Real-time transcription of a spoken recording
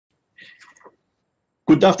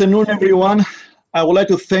Good afternoon, everyone. I would like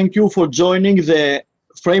to thank you for joining the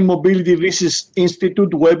Frame Mobility Research Institute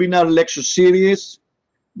webinar lecture series.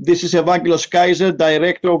 This is Evangelos Kaiser,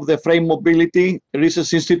 Director of the Frame Mobility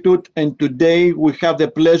Research Institute, and today we have the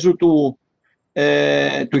pleasure to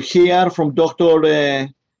hear from Dr.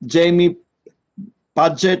 Jamie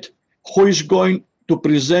Padgett, who is going to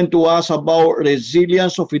present to us about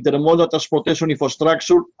resilience of intermodal transportation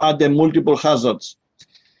infrastructure at the multiple hazards.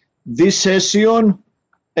 This session,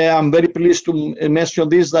 I'm very pleased to mention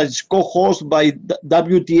this, that it's co-hosted by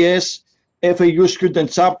WTS FAU student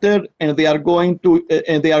chapter, and they are going to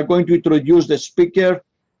introduce the speaker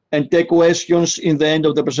and take questions in the end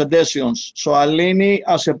of the presentations. So Alini,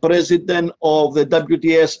 as a president of the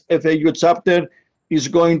WTS FAU chapter, is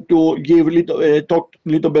going to talk a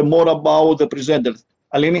little bit more about the presenters.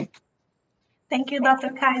 Alini? Thank you,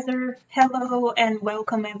 Dr. Kaiser. Hello and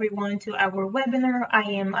welcome everyone to our webinar. I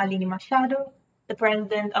am Alini Machado, the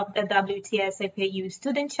president of the WTS FAU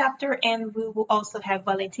student chapter, and we will also have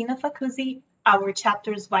Valentina Facuzzi, our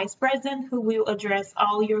chapter's vice president, who will address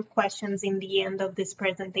all your questions in the end of this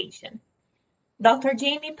presentation. Dr.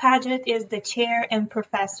 Jamie Padgett is the chair and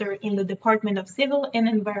professor in the Department of Civil and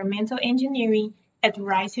Environmental Engineering at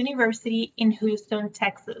Rice University in Houston,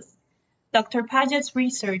 Texas. Dr. Padgett's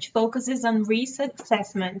research focuses on risk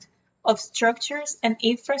assessment of structures and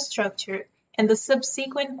infrastructure and the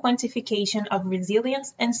subsequent quantification of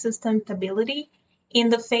resilience and system stability in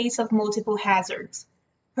the face of multiple hazards.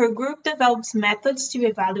 Her group develops methods to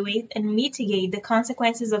evaluate and mitigate the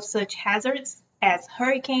consequences of such hazards as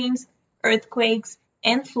hurricanes, earthquakes,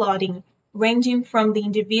 and flooding, ranging from the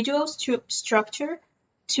individual structure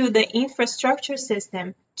to the infrastructure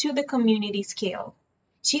system to the community scale.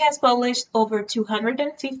 She has published over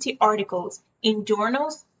 250 articles in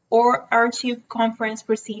journals or archived conference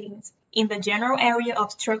proceedings in the general area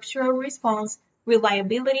of structural response,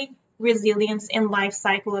 reliability, resilience, and life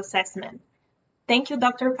cycle assessment. Thank you,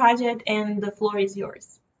 Dr. Padgett, and the floor is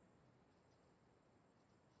yours.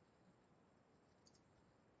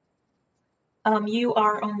 You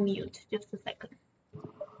are on mute. Just a second.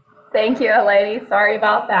 Thank you, Eleni. Sorry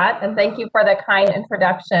about that. And thank you for the kind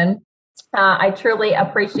introduction. I truly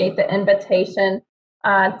appreciate the invitation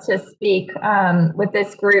to speak with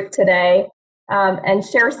this group today and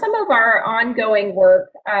share some of our ongoing work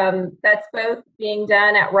that's both being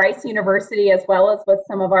done at Rice University as well as with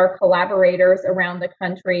some of our collaborators around the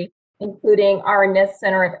country, including our NIST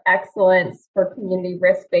Center of Excellence for Community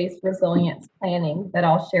Risk-Based Resilience Planning that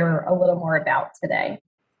I'll share a little more about today.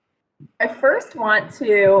 I first want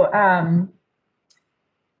to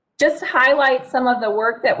just highlight some of the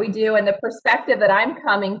work that we do and the perspective that I'm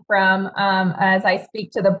coming from as I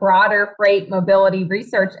speak to the broader Freight Mobility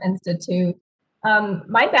Research Institute.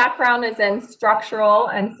 My background is in structural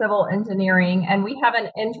and civil engineering, and we have an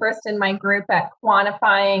interest in my group at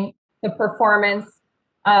quantifying the performance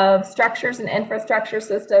of structures and infrastructure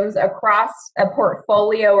systems across a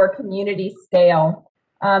portfolio or community scale.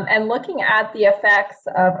 And looking at the effects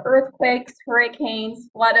of earthquakes, hurricanes,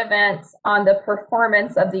 flood events on the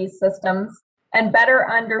performance of these systems, and better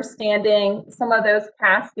understanding some of those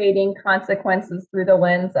cascading consequences through the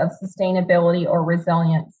lens of sustainability or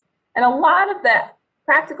resilience. And a lot of the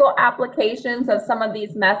practical applications of some of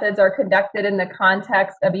these methods are conducted in the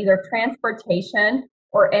context of either transportation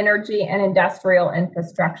or energy and industrial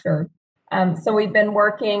infrastructure. So we've been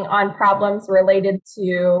working on problems related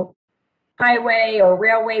to highway or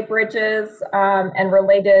railway bridges and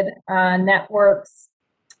related networks,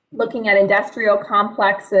 looking at industrial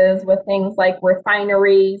complexes with things like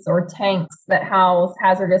refineries or tanks that house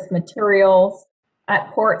hazardous materials, at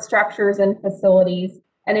port structures and facilities,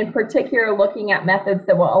 and in particular looking at methods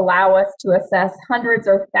that will allow us to assess hundreds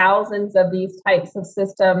or thousands of these types of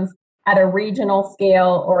systems at a regional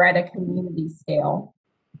scale or at a community scale.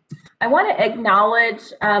 I want to acknowledge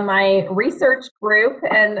my research group,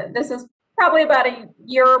 and this is probably about a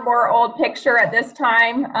year or more old picture at this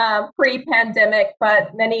time, pre-pandemic,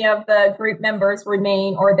 but many of the group members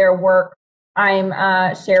remain, or their work I'm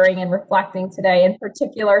sharing and reflecting today, in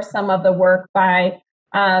particular some of the work by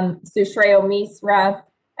Sushreyo Misra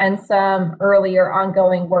and some earlier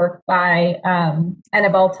ongoing work by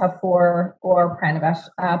Annabelle Tafour or Pranavesh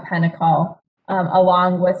Panikal,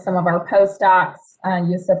 along with some of our postdocs,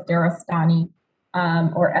 Yusuf Darastani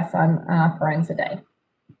or Ehsan Faranzadeh.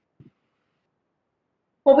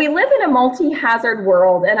 Well, we live in a multi-hazard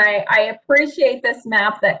world, and I appreciate this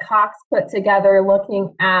map that Cox put together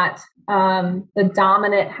looking at the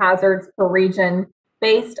dominant hazards per region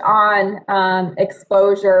based on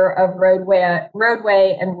exposure of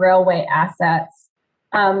roadway and railway assets.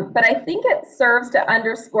 But I think it serves to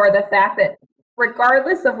underscore the fact that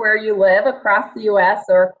regardless of where you live across the US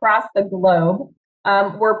or across the globe,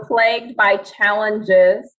 we're plagued by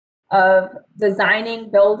challenges of designing,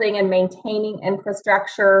 building, and maintaining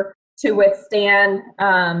infrastructure to withstand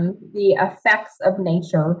the effects of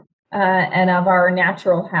nature and of our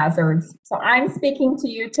natural hazards. So I'm speaking to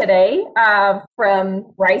you today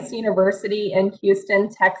from Rice University in Houston,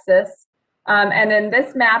 Texas. And in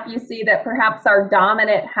this map, you see that perhaps our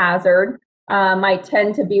dominant hazard might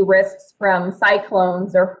tend to be risks from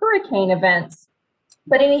cyclones or hurricane events.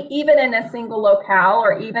 But even in a single locale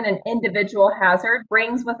or even an individual hazard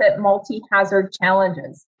brings with it multi-hazard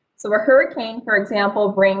challenges. So a hurricane, for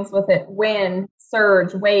example, brings with it wind,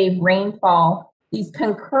 surge, wave, rainfall, these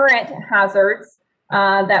concurrent hazards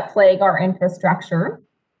that plague our infrastructure.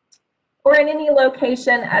 Or in any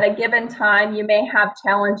location at a given time, you may have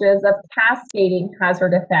challenges of cascading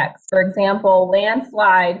hazard effects. For example,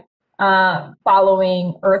 landslide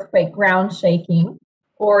following earthquake ground shaking,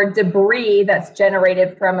 or debris that's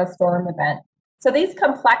generated from a storm event. So these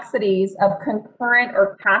complexities of concurrent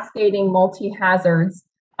or cascading multi-hazards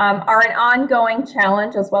are an ongoing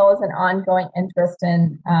challenge as well as an ongoing interest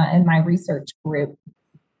in my research group.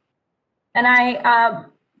 And I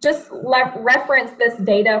just reference this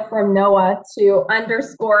data from NOAA to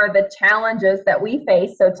underscore the challenges that we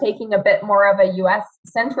face. So taking a bit more of a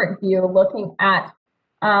US-centric view, looking at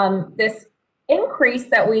this increase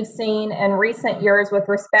that we've seen in recent years with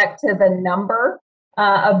respect to the number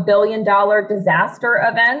of billion-dollar disaster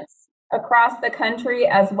events across the country,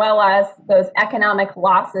 as well as those economic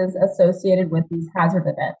losses associated with these hazard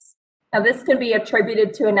events. Now, this can be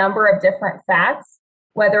attributed to a number of different facts,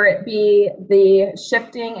 whether it be the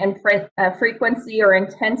shifting and frequency or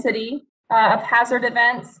intensity of hazard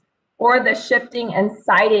events, or the shifting and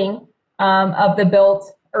siting of the built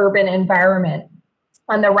urban environment.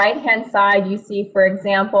 On the right-hand side, you see, for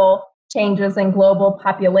example, changes in global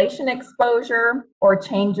population exposure or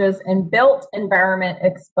changes in built environment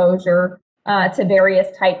exposure to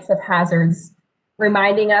various types of hazards,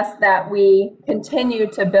 reminding us that we continue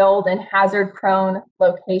to build in hazard-prone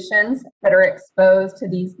locations that are exposed to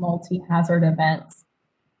these multi-hazard events.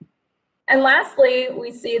 And lastly,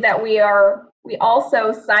 we see that we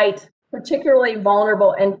also cite particularly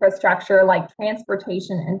vulnerable infrastructure like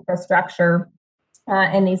transportation infrastructure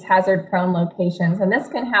in these hazard-prone locations. And this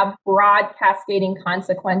can have broad cascading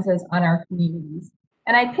consequences on our communities.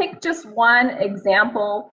 And I picked just one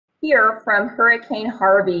example here from Hurricane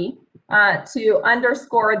Harvey to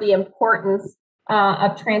underscore the importance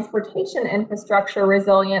of transportation infrastructure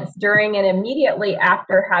resilience during and immediately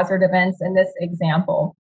after hazard events in this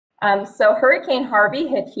example. So Hurricane Harvey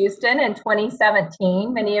hit Houston in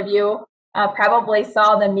 2017. Many of you probably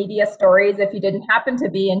saw the media stories if you didn't happen to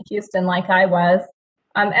be in Houston like I was.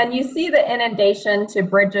 And you see the inundation to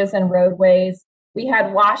bridges and roadways. We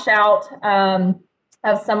had washout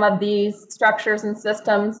of some of these structures and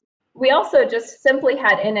systems. We also just simply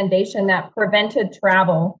had inundation that prevented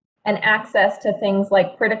travel and access to things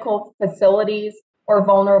like critical facilities or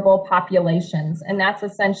vulnerable populations. And that's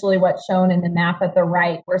essentially what's shown in the map at the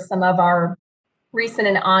right, where some of our recent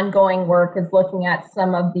and ongoing work is looking at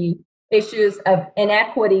some of the issues of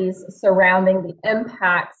inequities surrounding the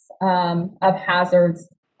impacts of hazards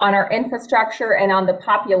on our infrastructure and on the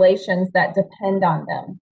populations that depend on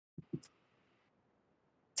them.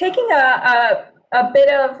 Taking a bit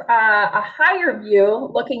of a higher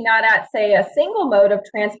view, looking not at, say, a single mode of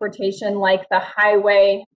transportation like the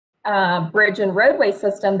highway, bridge, and roadway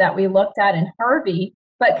system that we looked at in Harvey,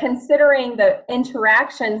 but considering the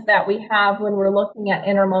interactions that we have when we're looking at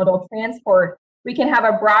intermodal transport, we can have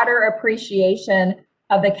a broader appreciation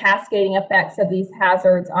of the cascading effects of these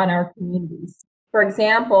hazards on our communities. For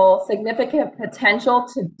example, significant potential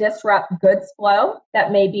to disrupt goods flow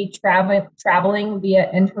that may be traveling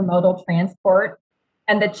via intermodal transport,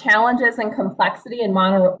 and the challenges and complexity in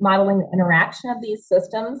modeling the interaction of these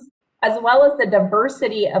systems, as well as the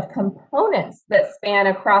diversity of components that span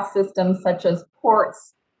across systems such as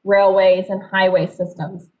ports, railways, and highway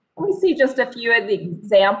systems. We see just a few of the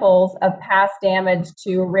examples of past damage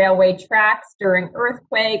to railway tracks during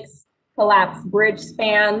earthquakes, collapsed bridge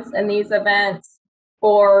spans in these events,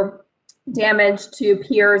 or damage to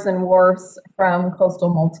piers and wharfs from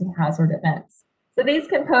coastal multi-hazard events. So these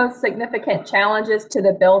can pose significant challenges to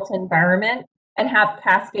the built environment and have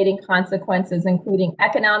cascading consequences, including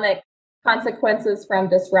economic consequences from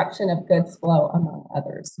disruption of goods flow, among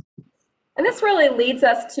others. And this really leads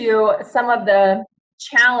us to some of the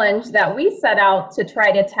challenge that we set out to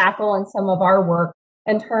try to tackle in some of our work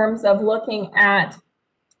in terms of looking at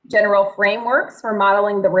general frameworks for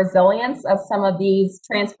modeling the resilience of some of these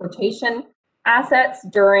transportation assets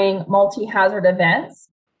during multi-hazard events.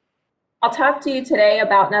 I'll talk to you today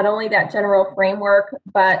about not only that general framework,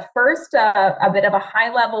 but first a bit of a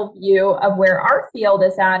high-level view of where our field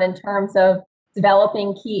is at in terms of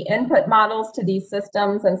developing key input models to these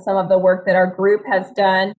systems and some of the work that our group has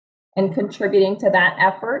done in contributing to that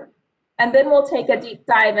effort. And then we'll take a deep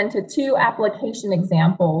dive into two application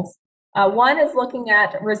examples. One is looking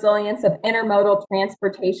at resilience of intermodal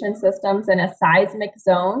transportation systems in a seismic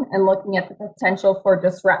zone and looking at the potential for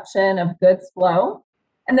disruption of goods flow.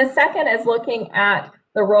 And the second is looking at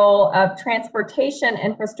the role of transportation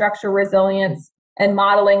infrastructure resilience and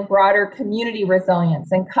modeling broader community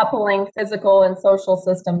resilience and coupling physical and social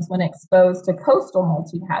systems when exposed to coastal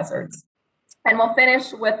multi-hazards. And we'll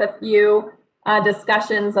finish with a few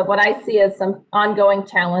discussions of what I see as some ongoing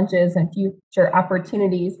challenges and future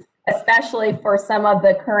opportunities, especially for some of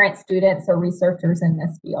the current students or researchers in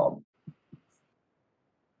this field.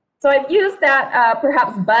 So I've used that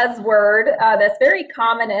perhaps buzzword that's very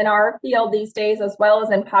common in our field these days, as well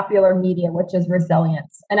as in popular media, which is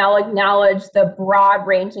resilience. And I'll acknowledge the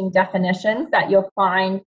broad-ranging definitions that you'll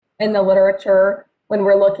find in the literature when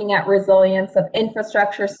we're looking at resilience of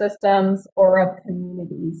infrastructure systems or of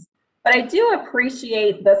communities. But I do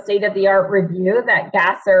appreciate the state-of-the-art review that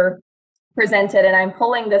Gasser presented, and I'm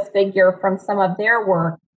pulling this figure from some of their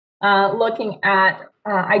work, looking at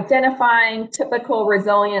identifying typical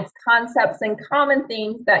resilience concepts and common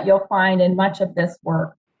themes that you'll find in much of this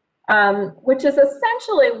work, which is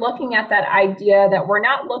essentially looking at that idea that we're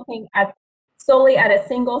not looking at solely at a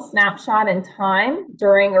single snapshot in time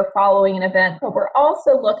during or following an event, but we're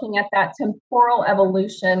also looking at that temporal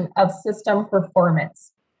evolution of system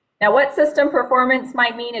performance. Now, what system performance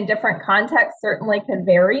might mean in different contexts certainly could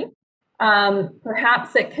vary.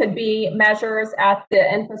 Perhaps it could be measures at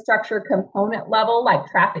the infrastructure component level, like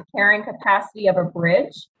traffic carrying capacity of a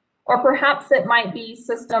bridge, or perhaps it might be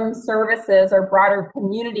system services or broader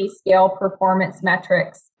community scale performance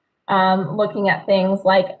metrics, looking at things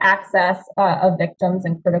like access of victims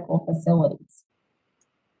in critical facilities.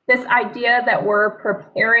 This idea that we're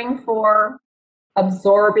preparing for,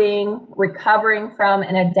 absorbing, recovering from,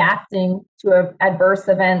 and adapting to adverse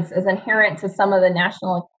events is inherent to some of the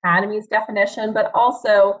National Academy's definition, but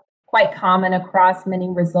also quite common across many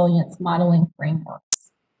resilience modeling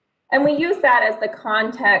frameworks. And we use that as the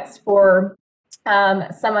context for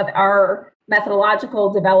some of our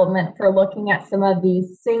methodological development for looking at some of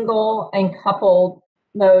these single and coupled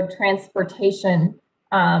mode transportation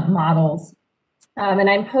models. And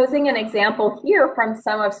I'm posing an example here from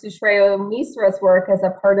some of Sushreya Misra's work as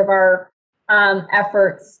a part of our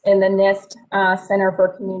efforts in the NIST Center for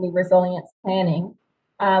Community Resilience Planning,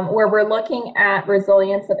 where we're looking at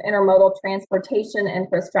resilience of intermodal transportation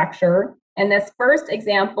infrastructure. And this first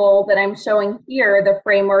example that I'm showing here, the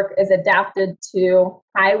framework is adapted to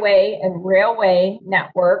highway and railway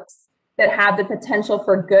networks that have the potential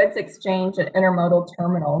for goods exchange at intermodal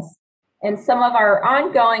terminals. And some of our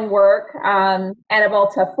ongoing work,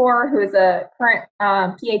 Annabelle Tafour, who is a current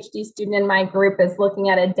PhD student in my group, is looking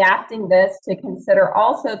at adapting this to consider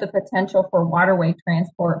also the potential for waterway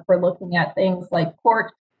transport, for looking at things like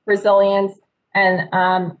port resilience and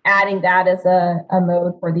adding that as a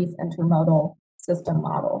mode for these intermodal system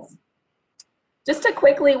models. Just to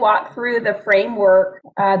quickly walk through the framework,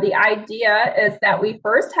 the idea is that we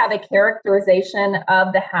first have a characterization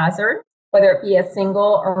of the hazard, whether it be a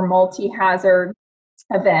single or multi-hazard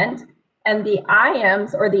event, and the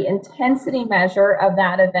IMs, or the intensity measure of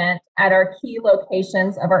that event, at our key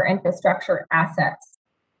locations of our infrastructure assets.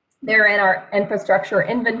 Therein, our infrastructure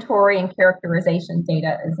inventory and characterization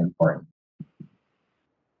data is important.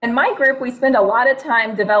 In my group, we spend a lot of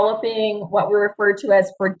time developing what we refer to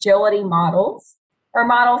as fragility models, or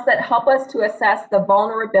models that help us to assess the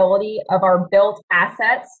vulnerability of our built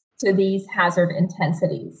assets to these hazard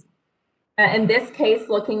intensities. In this case,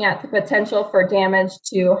 looking at the potential for damage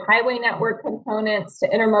to highway network components, to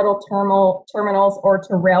intermodal terminals, or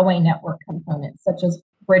to railway network components, such as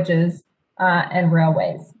bridges and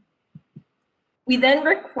railways. We then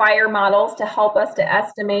require models to help us to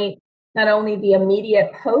estimate not only the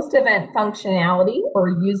immediate post-event functionality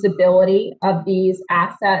or usability of these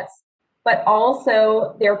assets, but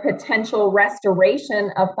also their potential restoration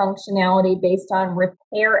of functionality based on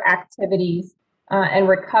repair activities and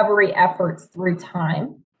recovery efforts through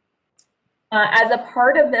time. As a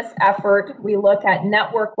part of this effort, we look at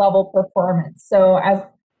network level performance. So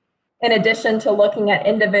in addition to looking at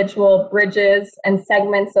individual bridges and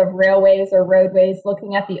segments of railways or roadways,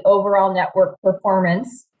 looking at the overall network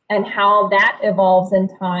performance and how that evolves in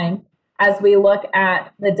time as we look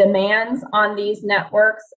at the demands on these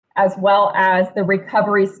networks as well as the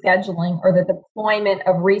recovery scheduling or the deployment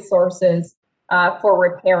of resources for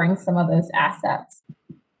repairing some of those assets.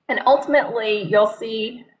 And ultimately, you'll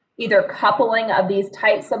see either coupling of these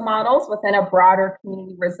types of models within a broader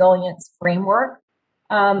community resilience framework,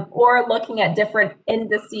 or looking at different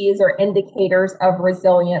indices or indicators of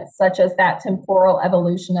resilience, such as that temporal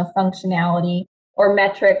evolution of functionality, or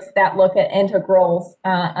metrics that look at integrals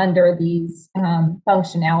under these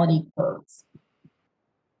functionality curves.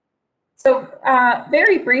 So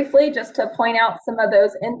very briefly, just to point out some of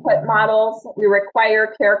those input models, we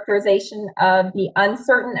require characterization of the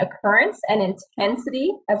uncertain occurrence and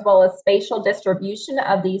intensity, as well as spatial distribution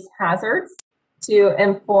of these hazards to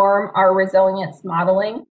inform our resilience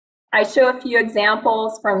modeling. I show a few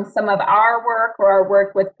examples from some of our work or our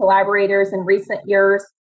work with collaborators in recent years,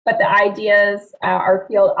 but the ideas our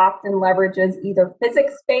field often leverages either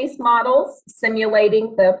physics-based models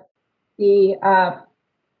simulating the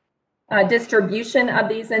distribution of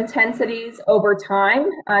these intensities over time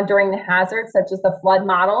during the hazards, such as the flood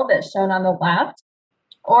model that's shown on the left,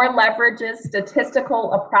 or leverages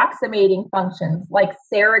statistical approximating functions like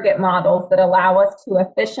surrogate models that allow us to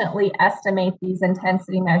efficiently estimate these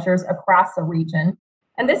intensity measures across a region.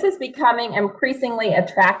 And this is becoming increasingly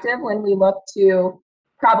attractive when we look to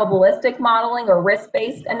probabilistic modeling or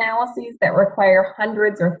risk-based analyses that require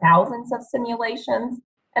hundreds or thousands of simulations,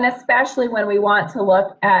 and especially when we want to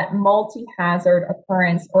look at multi-hazard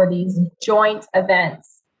occurrence or these joint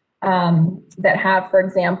events that have, for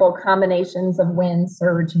example, combinations of wind,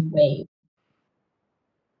 surge, and wave.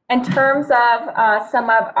 In terms of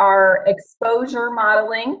some of our exposure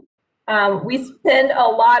modeling, we spend a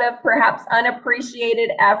lot of perhaps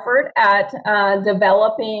unappreciated effort at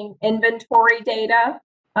developing inventory data,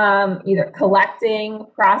 either collecting,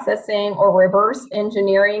 processing, or reverse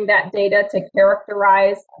engineering that data to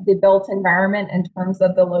characterize the built environment in terms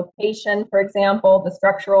of the location, for example, the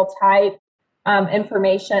structural type,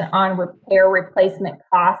 information on repair replacement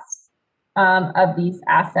costs of these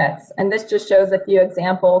assets. And this just shows a few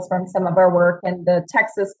examples from some of our work in the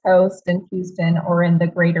Texas coast, in Houston, or in the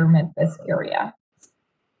greater Memphis area.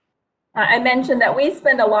 I mentioned that we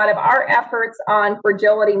spend a lot of our efforts on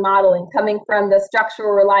fragility modeling coming from the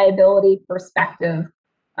structural reliability perspective.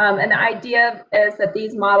 And the idea is that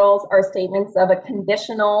these models are statements of a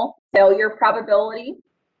conditional failure probability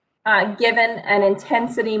given an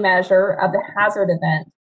intensity measure of the hazard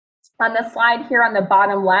event. On the slide here on the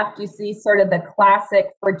bottom left, you see sort of the classic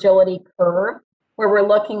fragility curve, where we're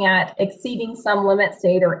looking at exceeding some limit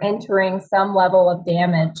state or entering some level of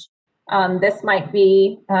damage. This might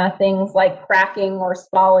be things like cracking or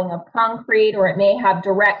spalling of concrete, or it may have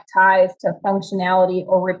direct ties to functionality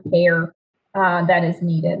or repair that is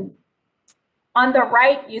needed. On the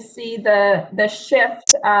right, you see the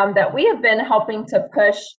shift that we have been helping to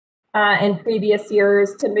push in previous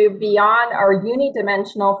years to move beyond our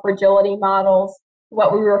unidimensional fragility models,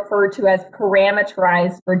 what we refer to as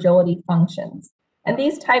parameterized fragility functions. And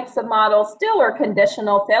these types of models still are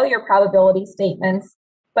conditional failure probability statements,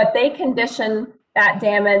 but they condition that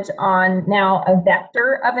damage on now a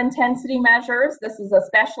vector of intensity measures. This is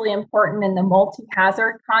especially important in the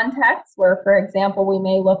multi-hazard context, where, for example, we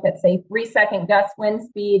may look at, say, 3-second gust wind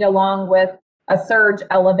speed along with a surge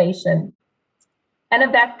elevation. And a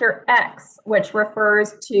vector X, which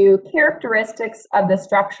refers to characteristics of the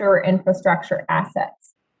structure or infrastructure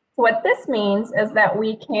assets. So what this means is that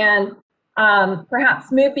we can perhaps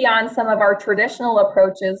move beyond some of our traditional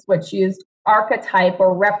approaches, which used archetype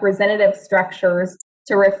or representative structures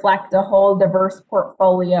to reflect a whole diverse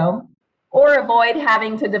portfolio, or avoid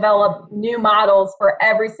having to develop new models for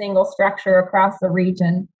every single structure across the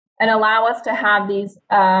region, and allow us to have these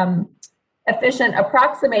efficient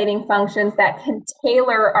approximating functions that can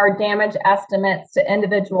tailor our damage estimates to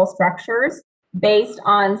individual structures based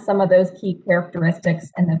on some of those key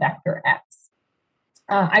characteristics in the vector X.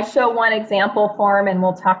 I show one example form, and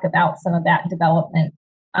we'll talk about some of that development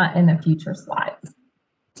in the future slides.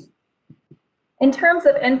 In terms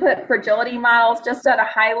of input fragility models, just at a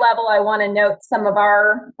high level, I want to note some of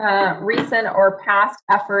our recent or past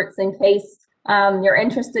efforts in case you're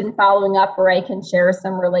interested in following up, or I can share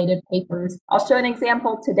some related papers. I'll show an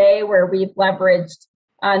example today where we've leveraged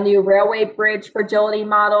new railway bridge fragility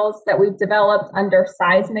models that we've developed under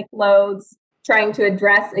seismic loads, trying to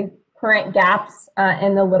address current gaps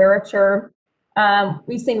in the literature.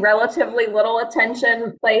 We've seen relatively little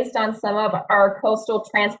attention placed on some of our coastal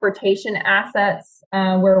transportation assets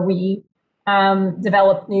where we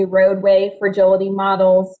developed new roadway fragility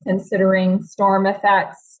models considering storm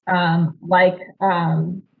effects like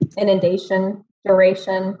inundation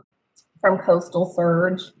duration from coastal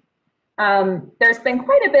surge. There's been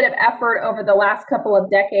quite a bit of effort over the last couple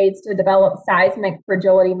of decades to develop seismic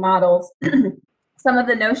fragility models. Some of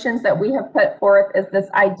the notions that we have put forth is this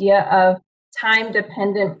idea of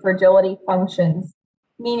time-dependent fragility functions,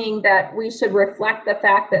 meaning that we should reflect the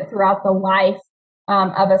fact that throughout the life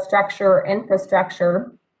of a structure or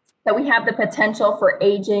infrastructure, that we have the potential for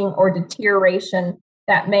aging or deterioration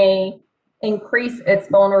that may increase its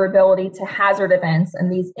vulnerability to hazard events.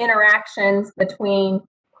 And these interactions between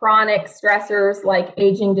chronic stressors like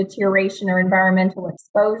aging, deterioration, or environmental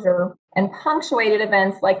exposure and punctuated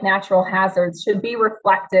events like natural hazards should be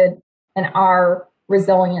reflected in our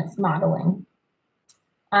resilience modeling.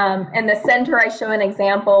 In the center, I show an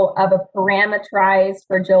example of a parameterized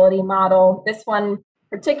fragility model. This one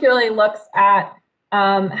particularly looks at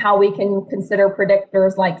how we can consider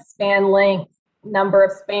predictors like span length, number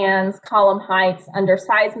of spans, column heights under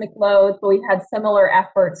seismic loads, but we've had similar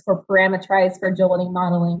efforts for parameterized fragility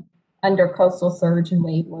modeling under coastal surge and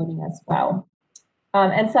wave loading as well.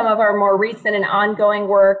 And some of our more recent and ongoing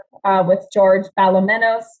work with George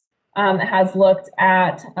Balomenos has looked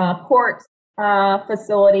at port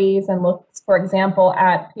facilities and looked, for example,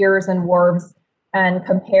 at piers and wharves and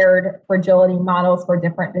compared fragility models for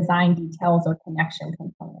different design details or connection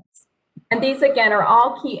components. And these, again, are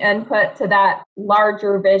all key input to that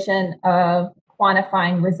larger vision of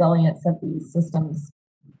quantifying resilience of these systems.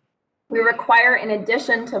 We require, in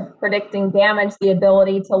addition to predicting damage, the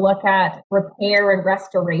ability to look at repair and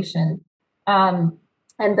restoration. And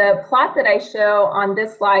the plot that I show on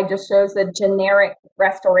this slide just shows the generic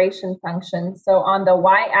restoration function. So on the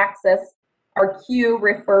y-axis, our Q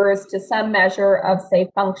refers to some measure of, say,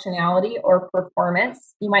 functionality or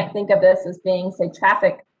performance. You might think of this as being, say,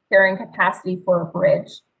 traffic carrying capacity for a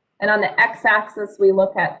bridge. And on the x-axis, we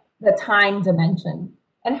look at the time dimension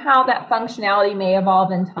and how that functionality may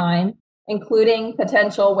evolve in time, including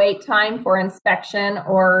potential wait time for inspection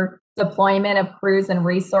or deployment of crews and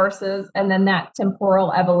resources, and then that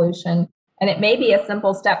temporal evolution. And it may be a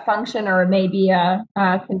simple step function, or it may be a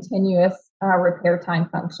continuous repair time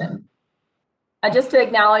function. Just to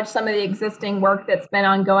acknowledge some of the existing work that's been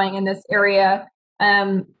ongoing in this area,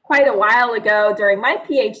 quite a while ago during my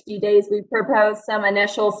PhD days, we proposed some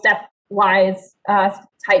initial stepwise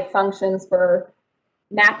type functions for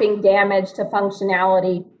mapping damage to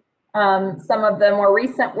functionality. Some of the more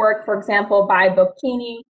recent work, for example, by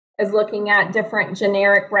Bocchini, is looking at different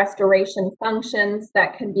generic restoration functions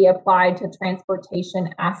that can be applied to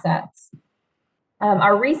transportation assets.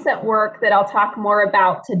 Our recent work that I'll talk more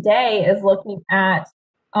about today is looking at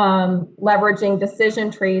leveraging decision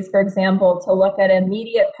trees, for example, to look at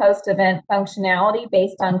immediate post-event functionality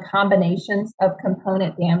based on combinations of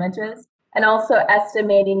component damages, and also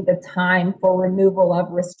estimating the time for removal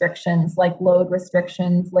of restrictions like load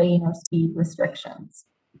restrictions, lane or speed restrictions.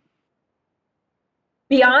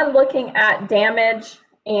 Beyond looking at damage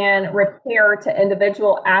and repair to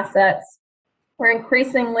individual assets, we're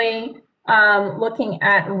increasingly looking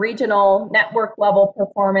at regional network level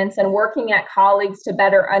performance and working at colleagues to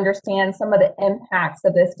better understand some of the impacts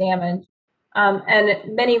of this damage.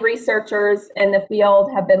 And many researchers in the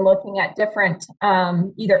field have been looking at different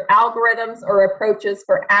either algorithms or approaches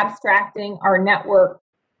for abstracting our network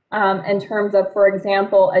in terms of, for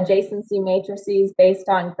example, adjacency matrices based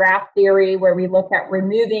on graph theory, where we look at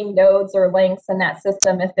removing nodes or links in that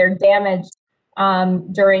system if they're damaged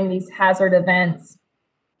during these hazard events,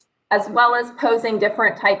 as well as posing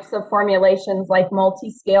different types of formulations like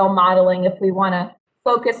multi-scale modeling if we want to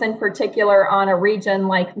focus in particular on a region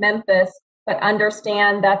like Memphis, but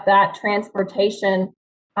understand that that transportation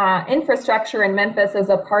infrastructure in Memphis is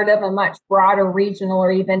a part of a much broader regional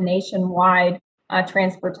or even nationwide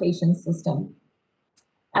transportation system.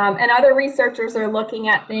 And other researchers are looking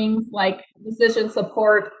at things like decision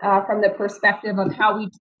support from the perspective of how we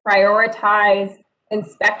prioritize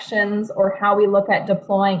inspections or how we look at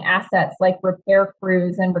deploying assets like repair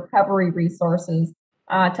crews and recovery resources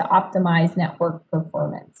to optimize network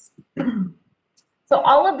performance. So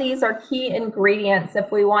all of these are key ingredients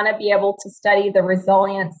if we want to be able to study the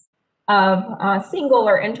resilience of single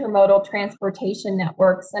or intermodal transportation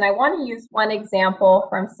networks. And I want to use one example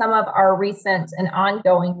from some of our recent and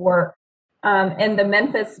ongoing work in the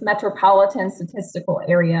Memphis metropolitan statistical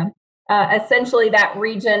area. Essentially that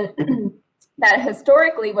region that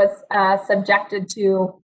historically was subjected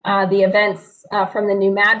to the events from the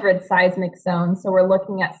New Madrid seismic zone. So we're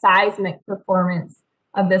looking at seismic performance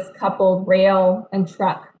of this coupled rail and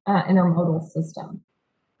truck intermodal system.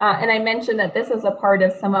 And I mentioned that this is a part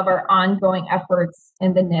of some of our ongoing efforts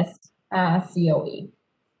in the NIST COE.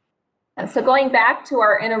 So going back to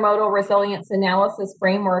our intermodal resilience analysis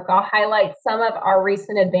framework, I'll highlight some of our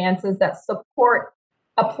recent advances that support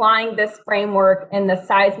applying this framework in the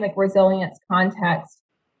seismic resilience context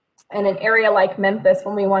in an area like Memphis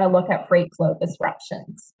when we want to look at freight flow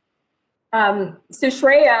disruptions.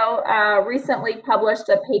 Sushreo recently published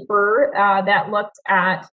a paper that looked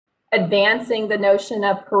at advancing the notion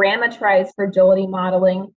of parameterized fragility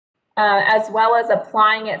modeling, as well as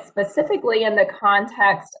applying it specifically in the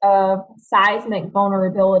context of seismic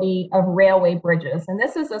vulnerability of railway bridges. And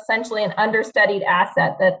this is essentially an understudied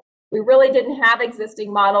asset that we really didn't have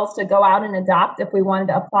existing models to go out and adopt if we wanted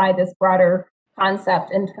to apply this broader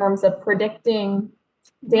concept in terms of predicting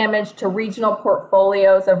damage to regional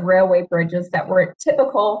portfolios of railway bridges that were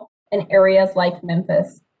typical in areas like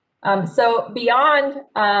Memphis. So beyond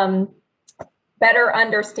better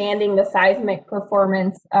understanding the seismic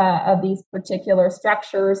performance of these particular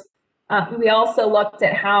structures, we also looked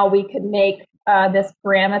at how we could make this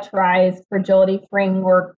parameterized fragility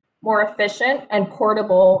framework more efficient and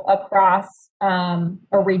portable across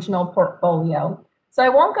a regional portfolio. So I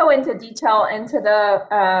won't go into detail into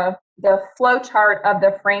the flow chart of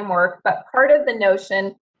the framework, but part of the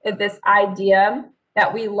notion is this idea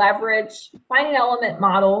that we leverage finite element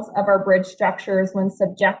models of our bridge structures when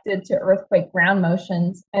subjected to earthquake ground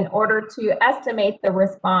motions in order to estimate the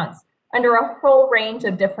response under a whole range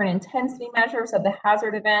of different intensity measures of the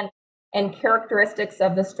hazard event and characteristics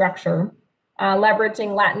of the structure,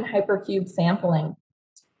 leveraging Latin hypercube sampling.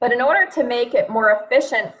 But in order to make it more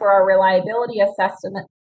efficient for our reliability assessment,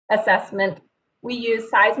 we use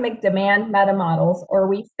seismic demand metamodels, or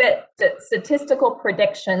we fit statistical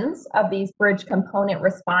predictions of these bridge component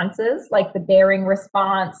responses, like the bearing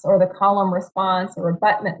response or the column response or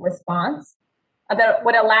abutment response, that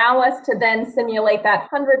would allow us to then simulate that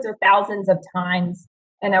hundreds or thousands of times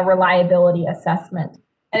in a reliability assessment.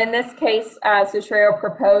 And in this case, Sushreo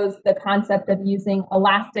proposed the concept of using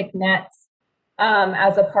elastic nets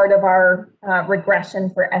as a part of our regression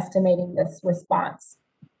for estimating this response.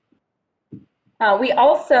 We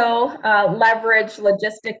also leverage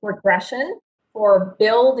logistic regression for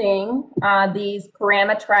building these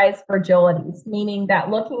parameterized fragilities, meaning that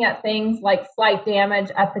looking at things like slight damage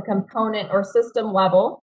at the component or system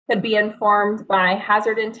level could be informed by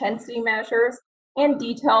hazard intensity measures and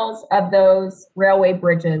details of those railway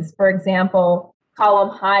bridges, for example, column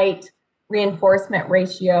height, reinforcement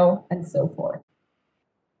ratio, and so forth.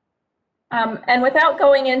 And without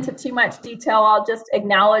going into too much detail, I'll just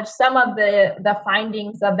acknowledge some of the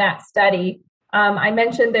findings of that study. I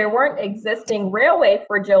mentioned there weren't existing railway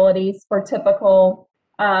fragilities for typical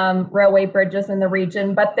railway bridges in the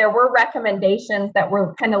region, but there were recommendations that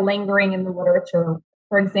were kind of lingering in the literature.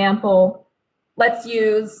 For example, let's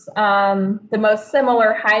use the most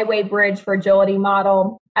similar highway bridge fragility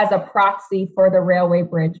model as a proxy for the railway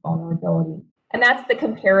bridge vulnerability. And that's the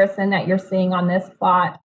comparison that you're seeing on this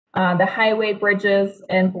plot. The highway bridges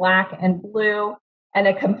in black and blue, and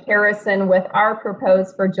a comparison with our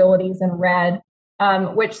proposed fragilities in red,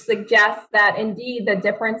 which suggests that indeed the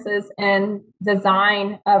differences in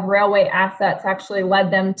design of railway assets actually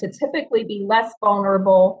led them to typically be less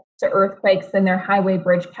vulnerable to earthquakes than their highway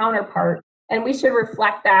bridge counterpart. And we should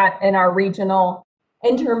reflect that in our regional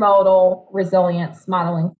intermodal resilience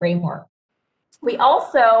modeling framework. We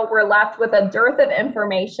also were left with a dearth of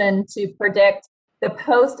information to predict the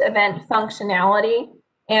post-event functionality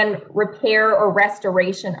and repair or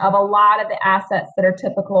restoration of a lot of the assets that are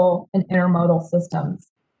typical in intermodal systems.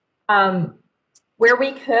 Where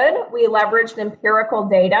we could, we leveraged empirical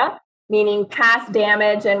data, meaning past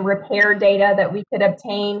damage and repair data that we could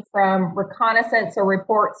obtain from reconnaissance or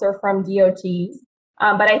reports or from DOTs.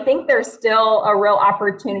 But I think there's still a real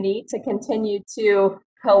opportunity to continue to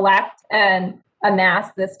collect and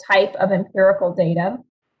amass this type of empirical data.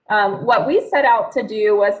 What we set out to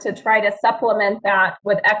do was to try to supplement that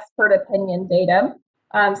with expert opinion data.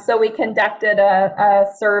 So we conducted a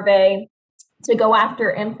survey to go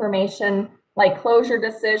after information like closure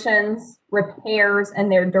decisions, repairs,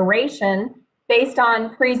 and their duration based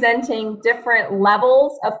on presenting different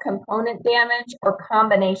levels of component damage or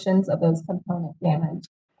combinations of those component damage.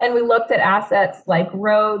 And we looked at assets like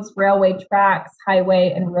roads, railway tracks,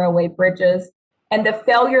 highway and railway bridges, and the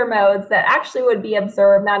failure modes that actually would be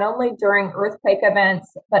observed not only during earthquake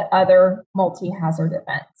events, but other multi-hazard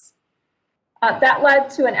events. That led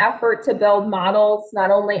to an effort to build models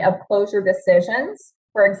not only of closure decisions.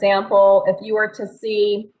 For example, if you were to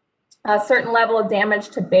see a certain level of damage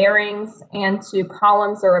to bearings and to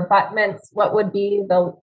columns or abutments, what would be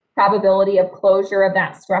the probability of closure of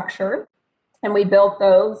that structure? And we built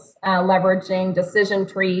those leveraging decision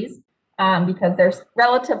trees because they're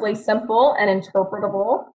relatively simple and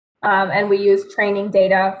interpretable, and we use training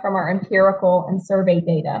data from our empirical and survey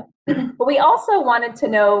data. But we also wanted to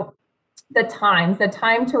know the time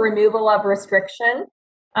to removal of restriction,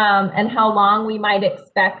 and how long we might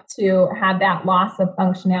expect to have that loss of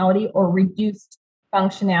functionality or reduced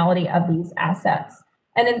functionality of these assets.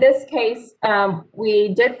 And in this case,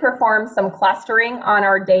 we did perform some clustering on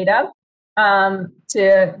our data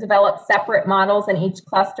to develop separate models in each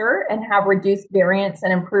cluster and have reduced variance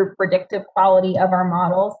and improved predictive quality of our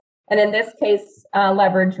models. And in this case,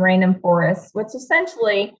 leverage random forests, which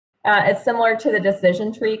essentially is similar to the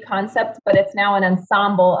decision tree concept, but it's now an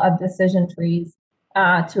ensemble of decision trees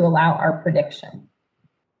to allow our prediction.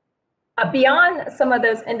 Beyond some of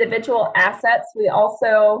those individual assets, we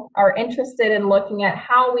also are interested in looking at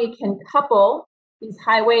how we can couple these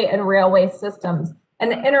highway and railway systems.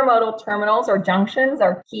 And the intermodal terminals or junctions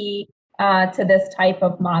are key to this type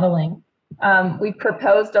of modeling. We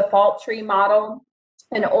proposed a fault tree model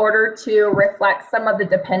in order to reflect some of the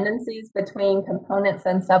dependencies between components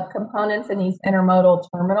and subcomponents in these intermodal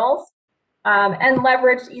terminals, and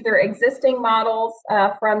leverage either existing models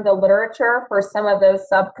from the literature for some of those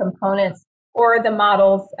subcomponents or the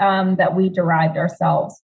models that we derived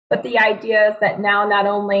ourselves. But the idea is that now not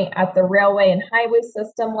only at the railway and highway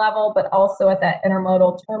system level, but also at that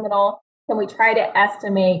intermodal terminal, can we try to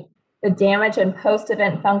estimate the damage and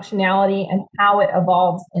post-event functionality and how it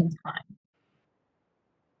evolves in time.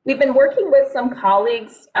 We've been working with some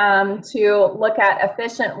colleagues to look at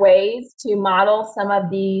efficient ways to model some of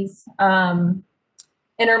these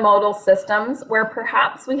intermodal systems where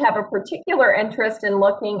perhaps we have a particular interest in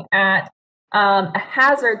looking at a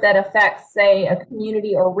hazard that affects, say, a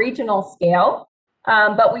community or regional scale,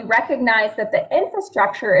 but we recognize that the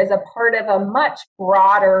infrastructure is a part of a much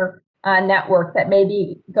broader network that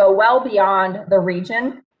maybe go well beyond the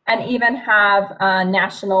region and even have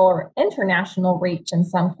national or international reach in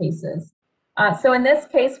some cases. So in this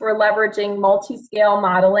case, we're leveraging multi-scale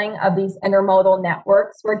modeling of these intermodal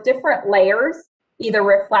networks where different layers either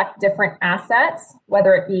reflect different assets,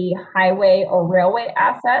 whether it be highway or railway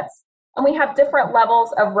assets, and we have different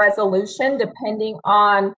levels of resolution depending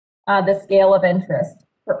on the scale of interest.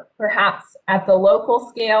 Perhaps at the local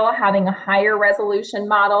scale, having a higher resolution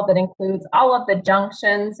model that includes all of the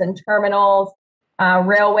junctions and terminals,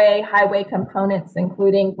 railway, highway components,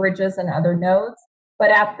 including bridges and other nodes.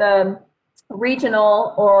 But at the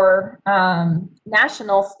regional or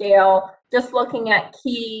national scale, just looking at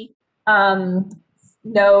key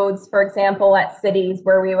nodes, for example, at cities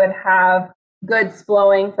where we would have goods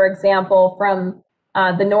flowing, for example, from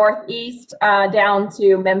the Northeast down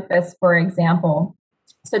to Memphis, for example.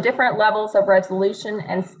 So different levels of resolution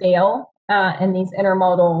and scale in these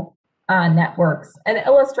intermodal networks. An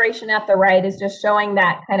illustration at the right is just showing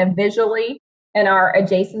that kind of visually in our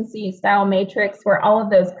adjacency style matrix where all of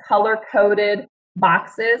those color-coded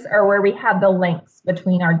boxes are where we have the links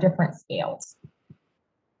between our different scales.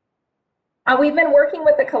 We've been working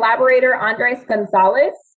with the collaborator Andres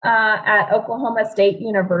Gonzalez at Oklahoma State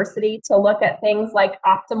University to look at things like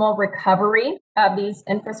optimal recovery of these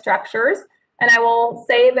infrastructures. And I will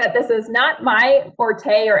say that this is not my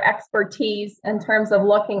forte or expertise in terms of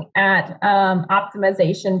looking at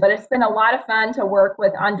optimization, but it's been a lot of fun to work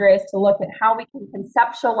with Andres to look at how we can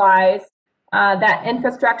conceptualize that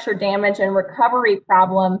infrastructure damage and recovery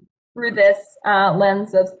problem through this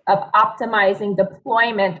lens of optimizing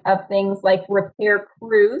deployment of things like repair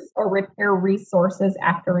crews or repair resources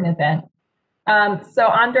after an event. So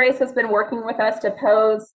Andres has been working with us to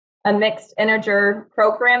pose a mixed integer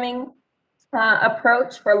programming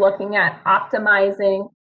approach for looking at optimizing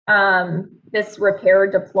this repair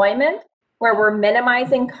deployment, where we're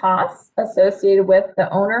minimizing costs associated with the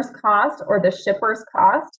owner's cost or the shipper's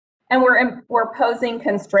cost, and we're posing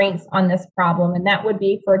constraints on this problem. And that would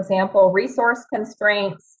be, for example, resource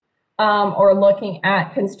constraints or looking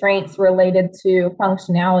at constraints related to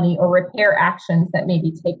functionality or repair actions that may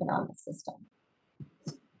be taken on the system.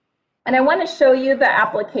 And I want to show you the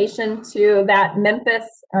application to that Memphis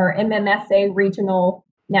or MMSA regional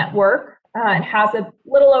network. It has a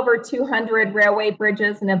little over 200 railway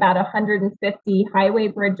bridges and about 150 highway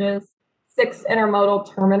bridges, 6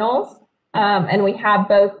 intermodal terminals. And we have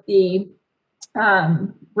both the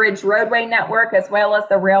bridge roadway network as well as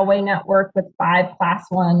the railway network with 5 Class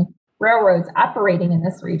 1 railroads operating in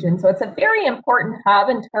this region. So it's a very important hub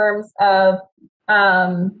in terms of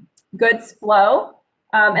goods flow.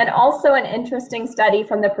 And also an interesting study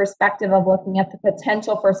from the perspective of looking at the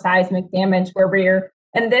potential for seismic damage, where we're,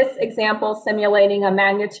 in this example, simulating a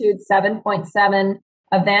magnitude 7.7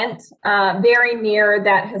 event, very near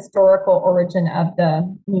that historical origin of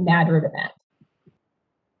the New Madrid event.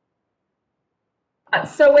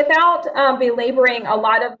 So without belaboring a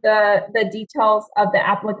lot of the details of the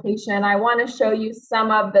application, I want to show you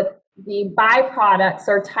some of the byproducts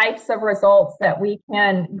or types of results that we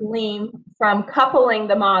can glean from coupling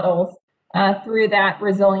the models through that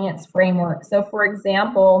resilience framework. So for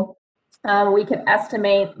example, we can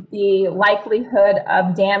estimate the likelihood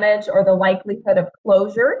of damage or the likelihood of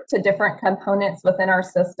closure to different components within our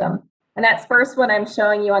system. And that's first what I'm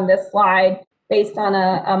showing you on this slide, based on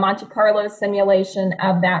a Monte Carlo simulation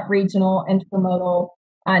of that regional intermodal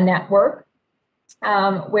network,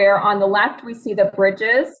 where on the left we see the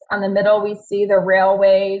bridges, on the middle we see the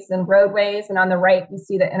railways and roadways, and on the right we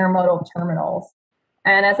see the intermodal terminals.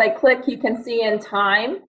 And as I click, you can see in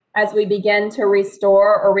time, as we begin to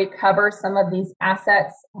restore or recover some of these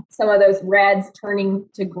assets, some of those reds turning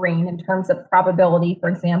to green in terms of probability, for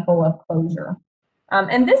example, of closure.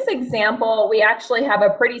 In this example, we actually have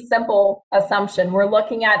a pretty simple assumption. We're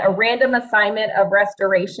looking at a random assignment of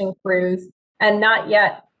restoration crews and not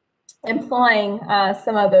yet employing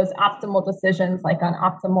some of those optimal decisions like on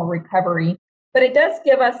optimal recovery. But it does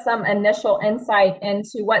give us some initial insight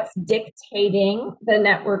into what's dictating the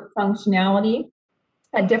network functionality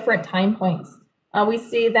at different time points. We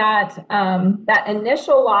see that that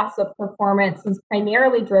initial loss of performance is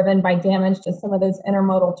primarily driven by damage to some of those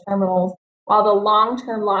intermodal terminals, while the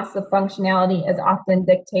long-term loss of functionality is often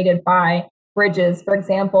dictated by bridges, for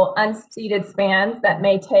example, unseated spans that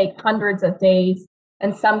may take hundreds of days,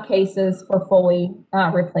 in some cases for fully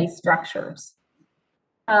replaced structures.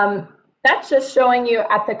 That's just showing you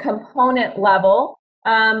at the component level,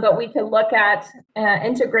 but we could look at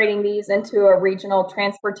integrating these into a regional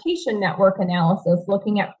transportation network analysis,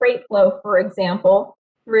 looking at freight flow, for example,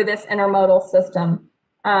 through this intermodal system.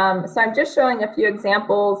 So I'm just showing a few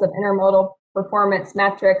examples of intermodal performance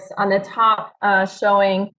metrics. On the top,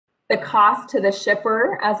 showing the cost to the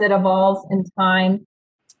shipper as it evolves in time.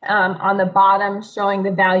 On the bottom, showing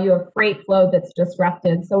the value of freight flow that's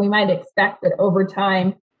disrupted. So we might expect that over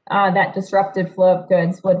time, that disrupted flow of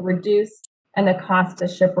goods would reduce and the cost to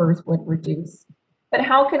shippers would reduce. But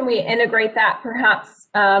how can we integrate that perhaps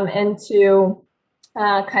into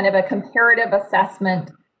kind of a comparative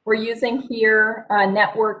assessment? We're using here a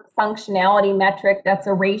network functionality metric that's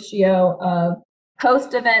a ratio of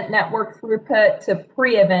post-event network throughput to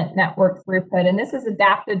pre-event network throughput. And this is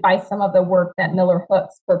adapted by some of the work that Miller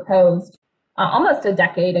Hooks proposed almost a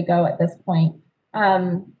decade ago at this point.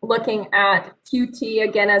 Looking at QT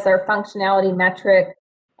again as our functionality metric,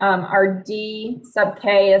 our D sub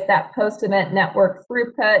K is that post-event network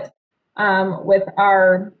throughput, with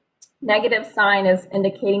our negative sign is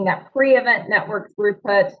indicating that pre-event network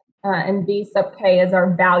throughput, and V sub K is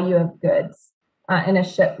our value of goods in a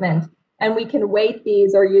shipment. And we can weight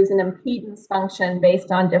these or use an impedance function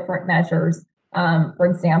based on different measures, for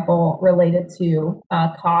example, related to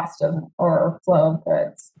cost of or flow of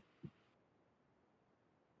goods.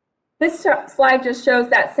 This slide just shows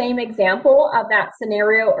that same example of that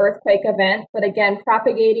scenario earthquake event, but again,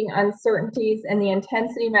 propagating uncertainties in the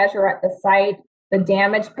intensity measure at the site, the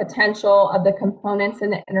damage potential of the components in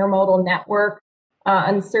the intermodal network,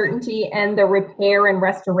 uncertainty, and the repair and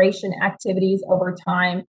restoration activities over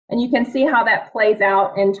time. And you can see how that plays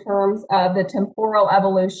out in terms of the temporal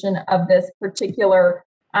evolution of this particular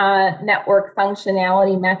network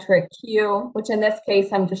functionality metric Q, which in this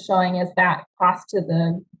case I'm just showing as that cost to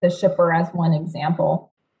the shipper as one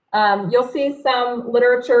example. You'll see some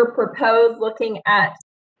literature proposed looking at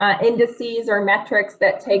indices or metrics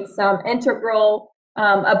that take some integral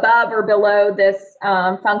above or below this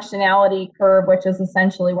functionality curve, which is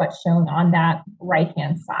essentially what's shown on that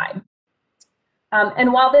right-hand side.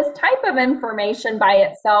 And while this type of information by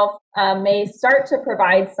itself may start to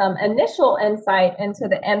provide some initial insight into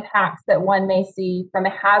the impacts that one may see from a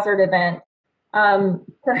hazard event,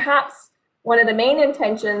 perhaps one of the main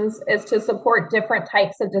intentions is to support different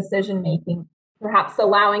types of decision making, perhaps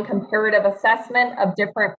allowing comparative assessment of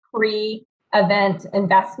different pre-event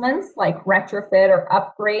investments like retrofit or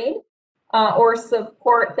upgrade, or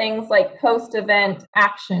support things like post-event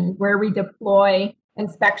action where we deploy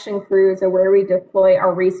inspection crews or where we deploy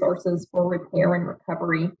our resources for repair and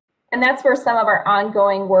recovery. And that's where some of our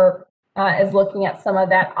ongoing work is looking at some of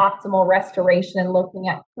that optimal restoration and looking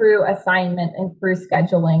at crew assignment and crew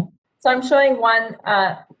scheduling. So I'm showing one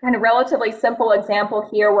kind of relatively simple example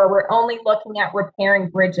here where we're only looking at repairing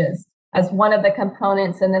bridges as one of the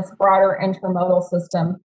components in this broader intermodal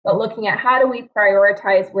system, but looking at how do we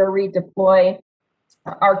prioritize where we deploy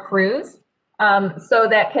our crews so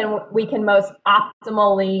that we can most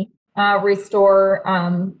optimally restore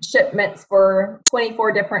shipments for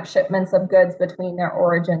 24 different shipments of goods between their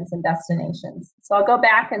origins and destinations. So I'll go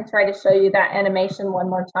back and try to show you that animation one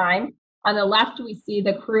more time. On the left, we see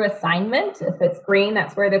the crew assignment. If it's green,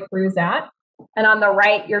 that's where the crew's at. And on the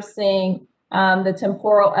right, you're seeing the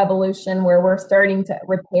temporal evolution where we're starting to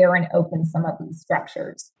repair and open some of these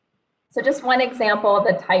structures. So just one example of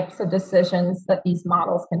the types of decisions that these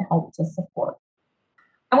models can help to support.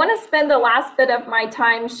 I want to spend the last bit of my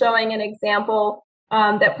time showing an example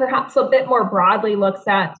that perhaps a bit more broadly looks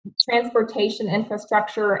at transportation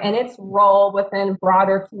infrastructure and its role within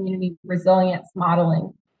broader community resilience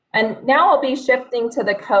modeling. And now I'll be shifting to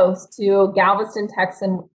the coast, to Galveston,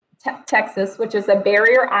 Texas, which is a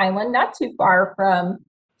barrier island not too far from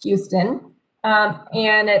Houston.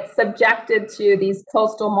 And it's subjected to these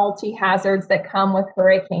coastal multi-hazards that come with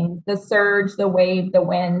hurricanes, the surge, the wave, the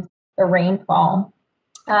wind, the rainfall.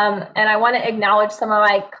 And I want to acknowledge some of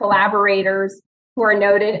my collaborators who are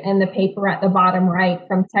noted in the paper at the bottom right,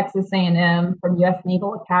 from Texas A&M, from U.S.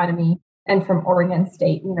 Naval Academy, and from Oregon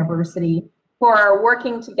State University, who are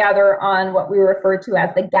working together on what we refer to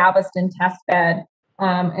as the Galveston test bed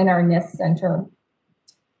in our NIST Center.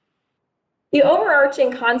 The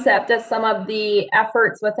overarching concept of some of the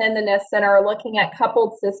efforts within the NIST Center are looking at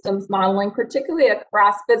coupled systems modeling, particularly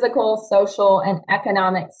across physical, social, and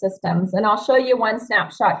economic systems. And I'll show you one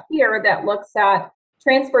snapshot here that looks at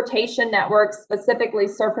transportation networks, specifically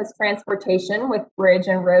surface transportation with bridge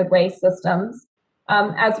and roadway systems,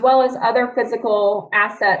 as well as other physical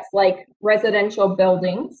assets like residential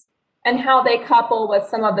buildings, and how they couple with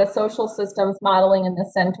some of the social systems modeling in the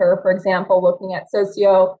center, for example, looking at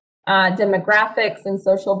demographics and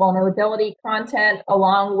social vulnerability content,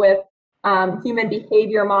 along with human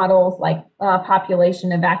behavior models like